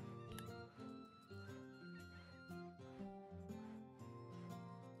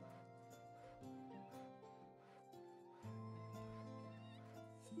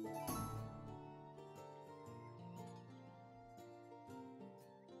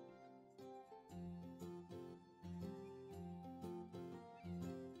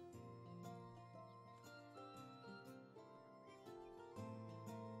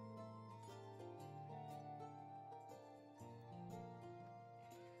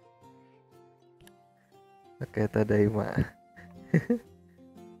 Okay, Tadaima.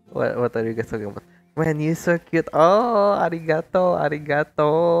 What are you guys talking about? Man, you so cute. Oh, arigato,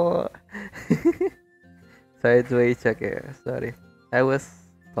 arigato. Sideways, okay. Sorry, I was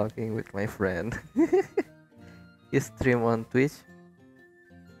talking with my friend. You stream on Twitch?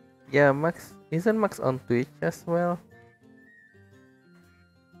 Yeah, Max. Isn't Max on Twitch as well?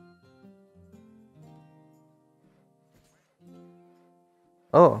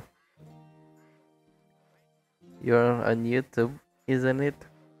 Oh, you're on YouTube, isn't it?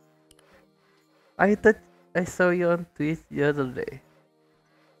 I thought I saw you on Twitch the other day.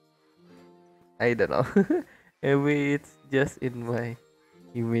 I don't know. Maybe it's just in my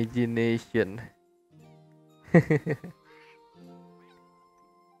imagination.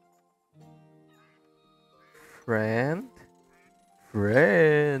 Friend?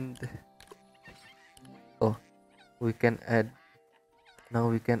 Friend. Oh, we can add. Now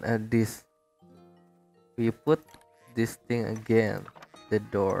we can add this. We put this thing again. The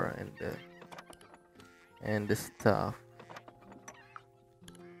door and the stuff.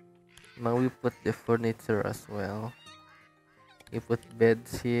 Now we put the furniture as well. We put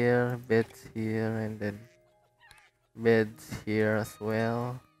beds here, and then beds here as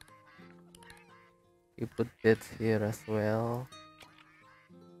well. We put beds here as well.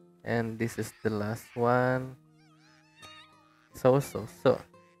 And this is the last one. So.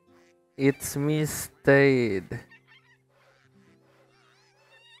 It's me stayed.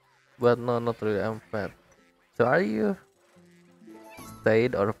 But no, not really, I'm fat. So are you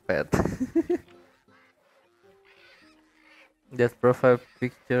stayed or pet? That profile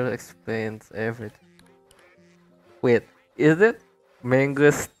picture explains everything. Wait, is it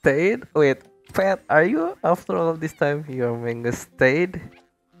mango stayed? Wait, pet, are you after all this time you're mango stayed?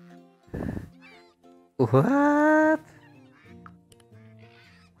 What?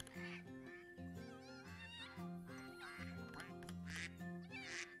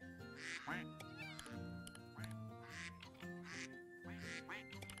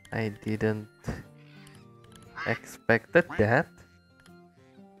 I didn't expected that.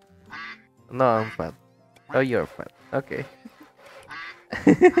 No, I'm fat. Oh, you're fat. Okay.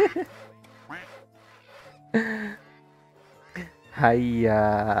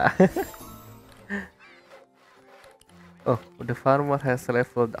 Hiya. Oh, the farmer has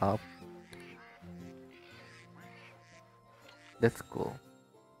leveled up. That's cool.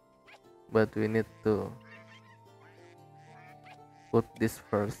 But we need to put this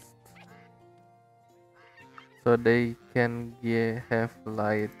first so they can have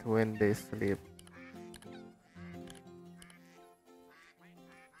light when they sleep.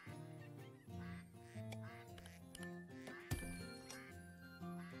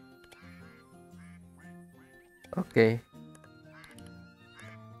 Okay,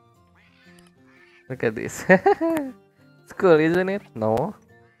 look at this. It's cool, isn't it? No.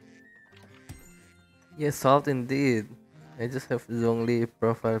 Yes, salt indeed. I just have Zhongli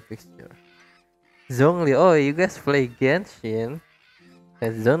profile picture. Zhongli, oh, you guys play Genshin?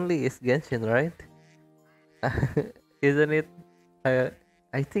 Zhongli is Genshin, right? Isn't it?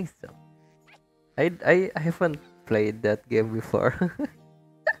 I think so. I haven't played that game before.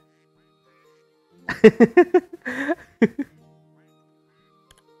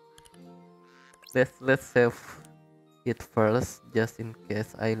 let's save it first, just in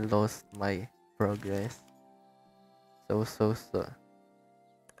case I lost my progress. So.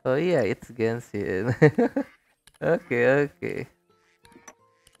 Oh yeah, it's Genshin. Okay, okay.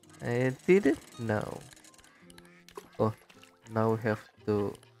 I didn't know. Oh, now we have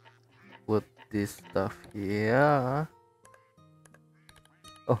to put this stuff here.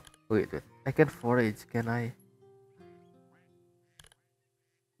 Oh, wait, wait. I can forage, can I?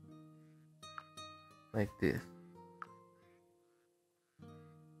 Like this.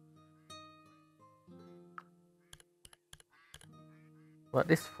 What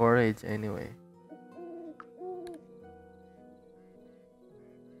is forage anyway?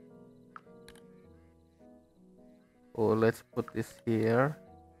 Oh, let's put this here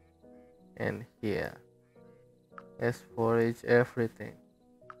and here. Let's forage everything.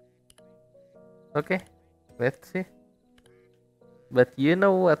 Okay, let's see. But you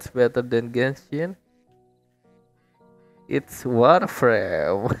know what's better than Genshin? It's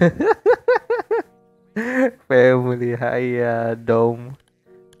Warframe. Family Haya Dome.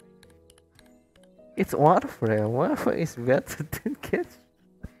 It's Warframe. Warframe is better than Genshin.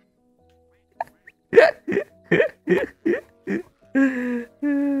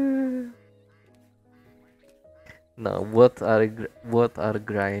 No, both are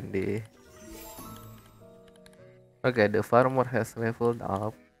grindy. Okay, the farmer has leveled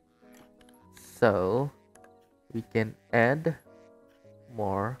up, so we can add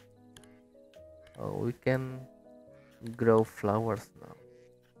more. Oh, we can grow flowers now.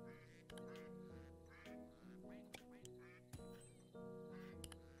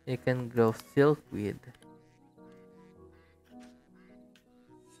 You can grow silkweed.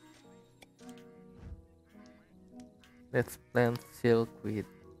 Let's plant silkweed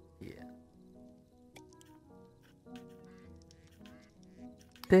here.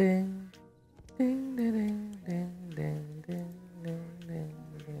 Ding, ding, ding, ding, ding, ding, ding, ding, ding,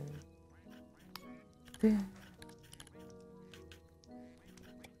 ding.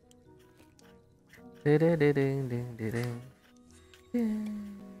 Ding, ding, ding, ding, ding, ding. Ding,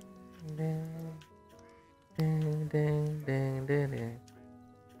 ding, ding, ding, ding, ding.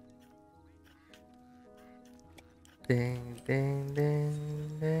 Ding, ding, ding,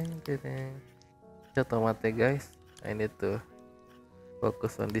 ding, ding, ding. Shut up, guys. I need to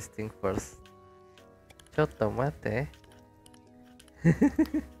focus on this thing first. Shut tomate.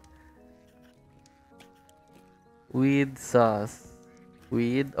 Weed sauce.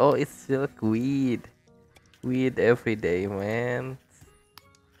 Weed. Oh, it's silkweed. Weed every day, man.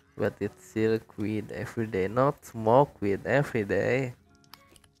 But it's silkweed every day, not smokeweed every day.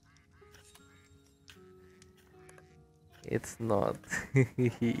 It's not.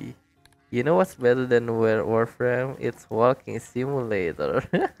 You know what's better than Warframe? It's walking simulator.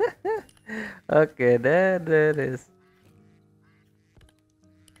 Okay, that is.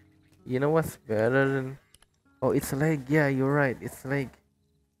 You know what's better than? Oh, it's like, yeah, you're right. It's like.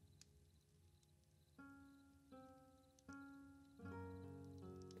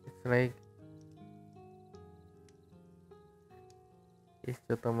 It's like. It's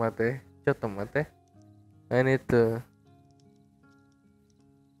chotomate. Chotomate. I need to.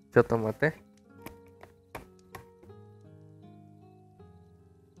 Chotomate.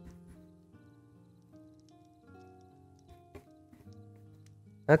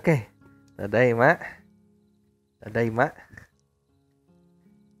 Okay. Tadaima. Tadaima.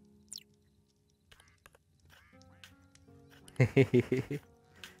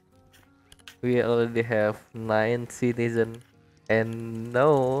 We already have 9 citizens and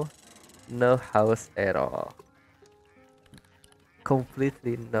no house at all.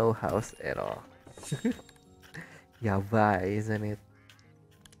 Completely no house at all. Yabai, isn't it?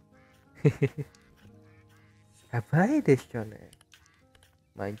 Yabai desu ne.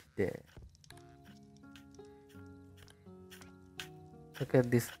 Majide. Look at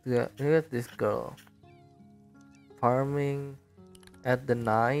this look at this girl. Farming at the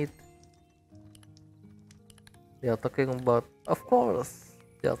night. They are talking about, of course,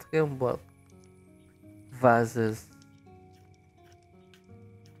 they are talking about vases.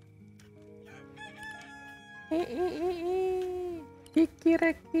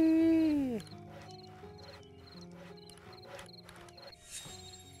 Kikiraki.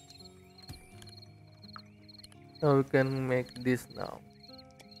 So we can make this now.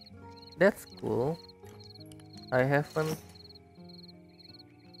 That's cool. I haven't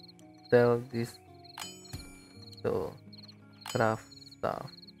tell this to craft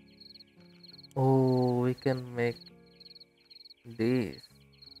stuff. Oh, we can make this.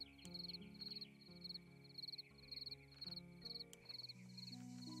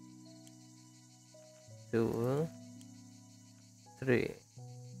 2, 3.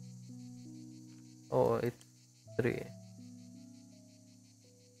 Oh, it's 3.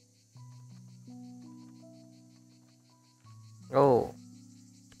 Oh,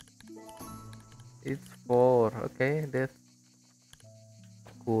 it's 4. Okay, that's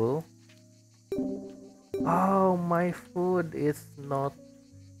cool. Oh, my food is not.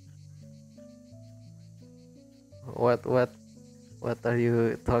 What are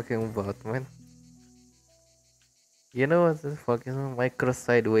you talking about, man? You know what's this fucking micro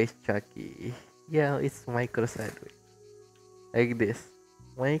sideways Chucky? Yeah, it's micro sideways. Like this.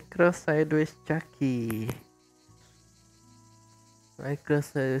 Micro sideways Chucky. Micro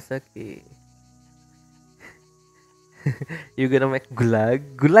sideways Chucky. You gonna make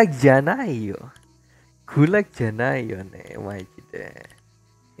gulag? Gulag janayo. Gulag janayo ne, majide.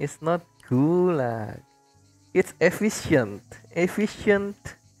 It's not gulag. It's efficient. Efficient.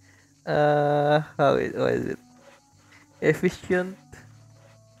 What is it? Efficient.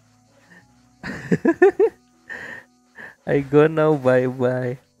 I go now. Bye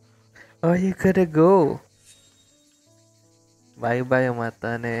bye. Oh, you gotta go. Bye bye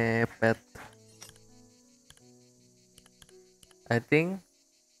mata ne pet. I think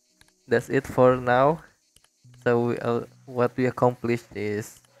that's it for now. So what we accomplished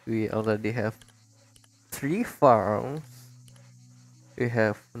is we already have 3 farms. We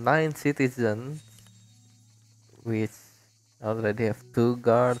have 9 citizens, which already have 2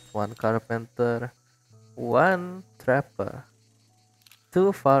 guards, 1 carpenter, 1 trapper,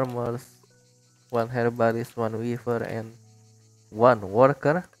 2 farmers, 1 herbalist, 1 weaver, and 1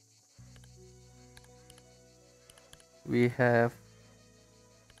 worker. We have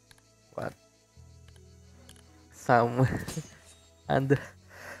what? Some and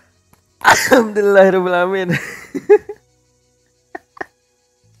Alhamdulillahirobbilalamin.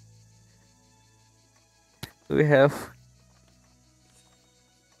 We have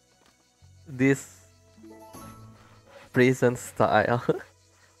this prison style.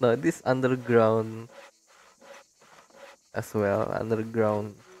 No, this underground as well.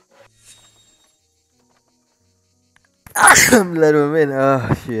 Underground. Alhamdulillahirobbilalamin. Oh,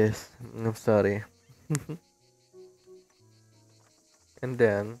 yes. I'm sorry. And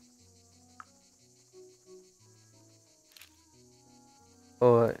then,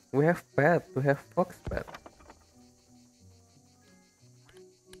 oh, we have pet. We have fox pet.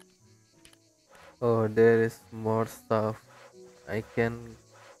 Oh, there is more stuff. I can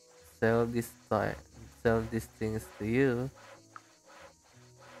sell this time. Sell these things to you.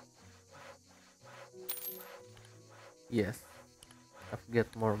 Yes, I've got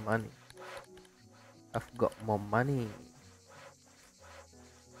more money. I've got more money.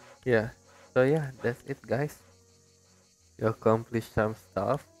 Yeah. So yeah, that's it, guys. You accomplished some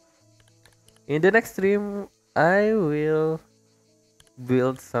stuff. In the next stream, I will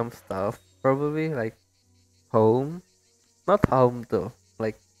build some stuff. Probably like home, not home though,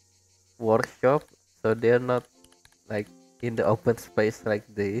 like workshop. So they're not like in the open space like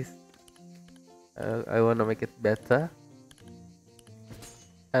this. I wanna make it better.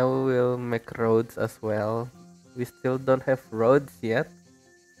 I will make roads as well. We still don't have roads yet.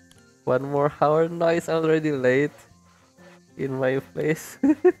 1 more hour. No, it's already late in my place.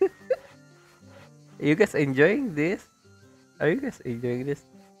 You guys enjoying this? Are you guys enjoying this?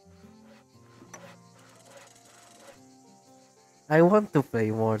 I want to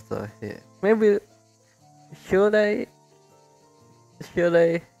play more so yeah. Maybe should I should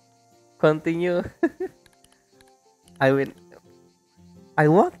I continue? I mean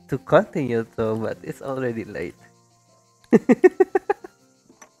I want to continue though, but it's already late.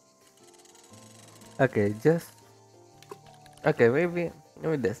 Okay, just okay, maybe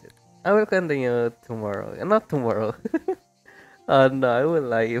that's it. I will continue tomorrow. Not tomorrow. No, I will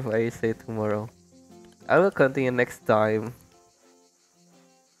lie if I say tomorrow. I will continue next time.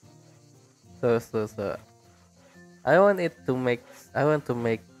 So I want to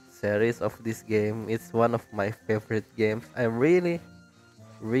make series of this game. It's one of my favorite games. I really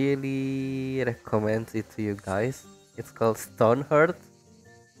recommend it to you guys. It's called Stonehearth.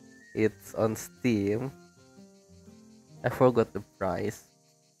 It's on Steam. I forgot the price.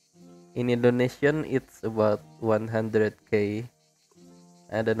 In Indonesian it's about 100k.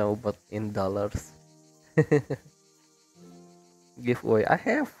 I don't know but in dollars. Giveaway. I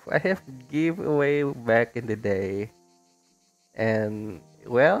have giveaway back in the day. And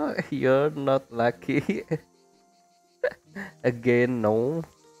well, you're not lucky. Again, no.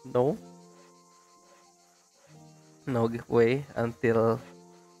 No. No giveaway until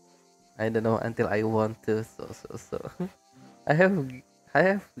I don't know until I want to. So I have I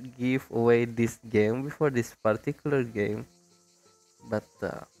have give away this game before this particular game, but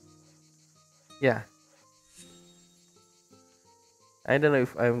yeah, I don't know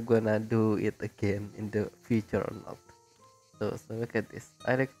if I'm gonna do it again in the future or not. So look at this.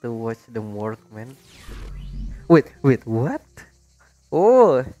 I like to watch them work, man. Wait, what?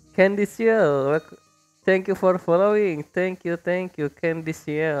 Oh, Candy Ciel. Thank you for following. Thank you, Candy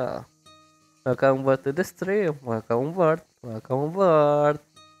Ciel. Welcome back to the stream. Welcome aboard. Welcome aboard.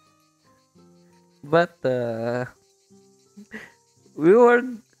 But we were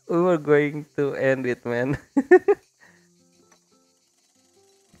we were going to end it, man.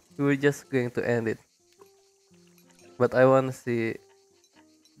 We were just going to end it. But I want to see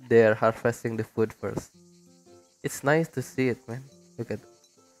they're harvesting the food first. It's nice to see it, man. Look at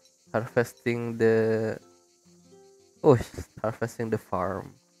harvesting the harvesting the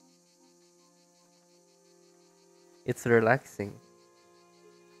farm. It's relaxing.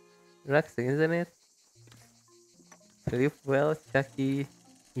 Relaxing, isn't it? Sleep well, Chucky.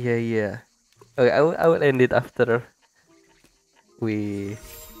 Yeah. Okay, I will end it after we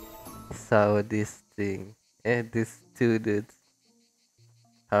saw this thing. And these two dudes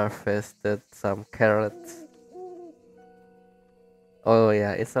harvested some carrots. Oh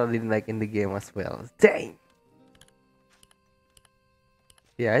yeah, it's only like in the game as well. Dang!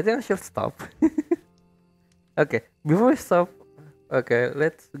 Yeah, I think I should stop. Okay, before we stop, okay,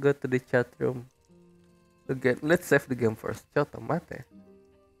 let's go to the chat room. Okay, let's save the game first. Chota mate.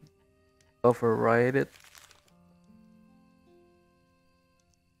 Override it.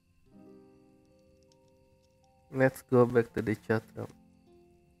 Let's go back to the chat room.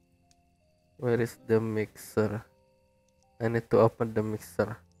 Where is the mixer? I need to open the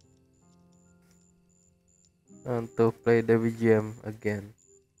mixer. And to play the BGM again.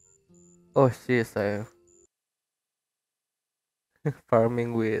 Oh shit, I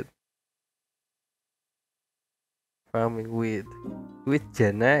farming with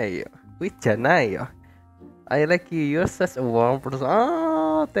Janayo. With Janayo. I like you. You're such a warm person.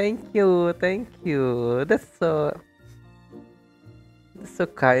 Oh, thank you. That's so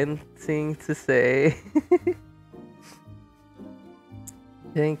kind thing to say.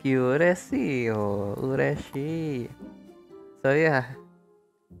 Thank you, Ureshi. Oh, Ureshi. So yeah,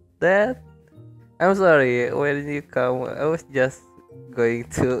 that. I'm sorry when you come. I was just going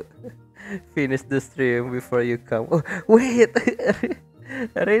to finish the stream before you come. Oh, wait,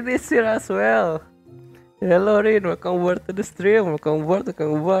 Rin is here as well. Hello, Rin. Welcome aboard to the stream. Welcome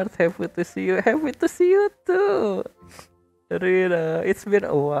aboard. Happy to see you. Happy to see you too. Rina, it's been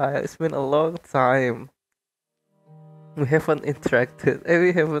a while. It's been a long time. We haven't interacted.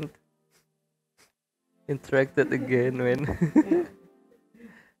 We haven't interacted again, man.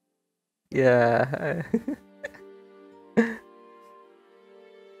 Yeah.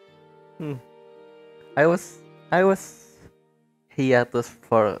 Hmm. I was hiatus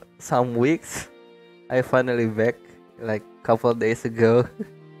for some weeks. I finally back like couple days ago.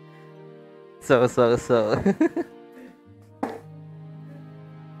 So. So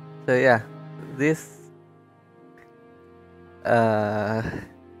yeah, this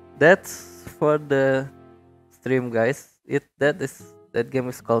that's for the stream, guys. That game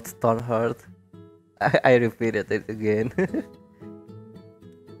is called Stonehearth. I repeated it again.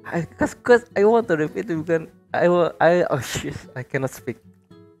 Cause I want to repeat it because oh shit, I cannot speak.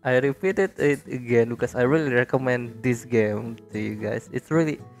 I repeated it again because I really recommend this game to you guys. It's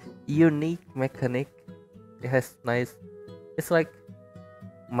really unique mechanic. It has nice. It's like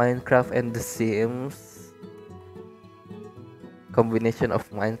Minecraft and The Sims. Combination of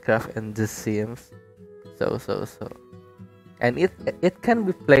Minecraft and The Sims. So. And it can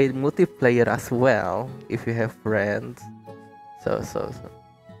be played multiplayer as well if you have friends. So.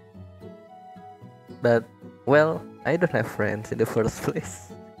 But well, I don't have friends in the first place.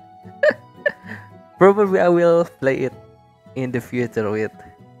 Probably I will play it in the future with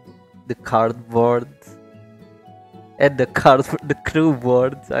the cardboards and the crew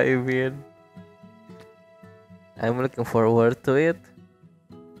boards. I mean, I'm looking forward to it.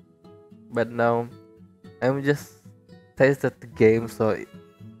 But now I'm just tested the game, so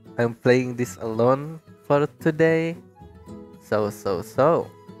I'm playing this alone for today. So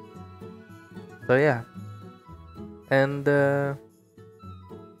yeah, and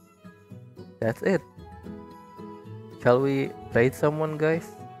that's it. Shall we trade someone, guys?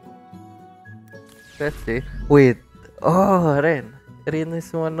 Let's see. Wait. Oh, Ren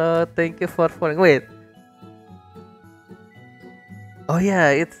is one. Thank you for following. Wait. Oh yeah,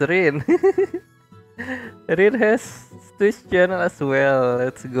 it's Rin. Rin has Twitch channel as well.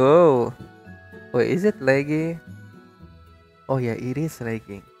 Let's go. Wait, is it laggy? Oh yeah, it is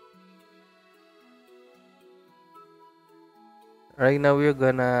lagging. Right now we're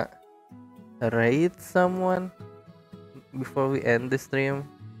gonna raid someone before we end the stream.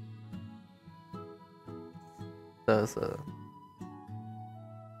 So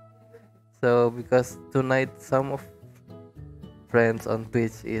So because tonight some of friends on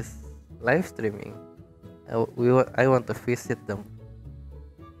Twitch is live streaming, I want to visit them.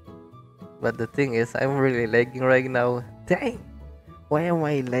 But the thing is, I'm really lagging right now. Dang! Why am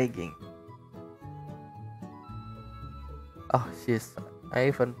I lagging? Oh, she's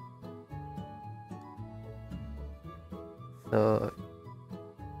Ivan. So,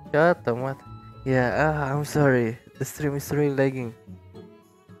 shut up, what? Yeah, I'm sorry. The stream is really lagging.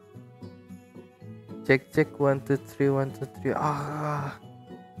 Check 1 2 3 1 2 3.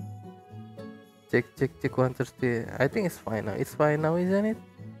 Check 1 2 3. I think it's fine now. It's fine now, isn't it?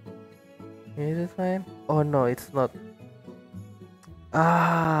 Is it fine? Oh no, it's not.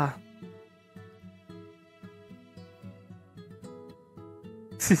 Ah.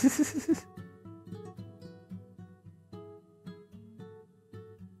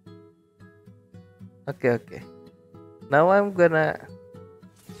 Okay. Now we're gonna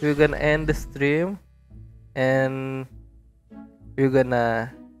end the stream and we're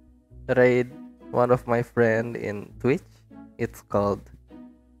gonna raid one of my friend in Twitch. It's called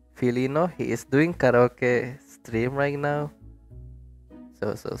Filino. He is doing karaoke stream right now.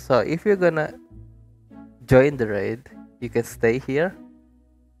 So if you're gonna join the raid, you can stay here.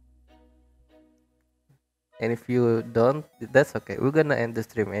 And if you don't, that's okay. We're gonna end the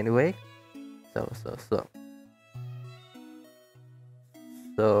stream anyway. So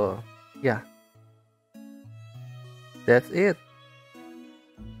yeah, that's it.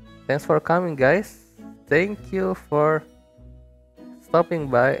 Thanks for coming, guys. Thank you for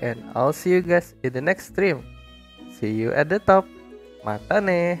stopping by, and I'll see you guys in the next stream. See you at the top.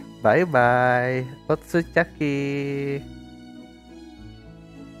 Matane. Bye bye. Otsuchaki.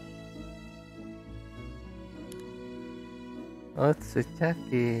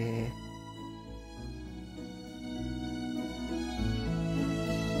 Otsuchaki.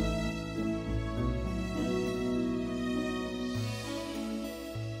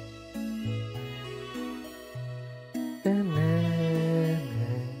 Then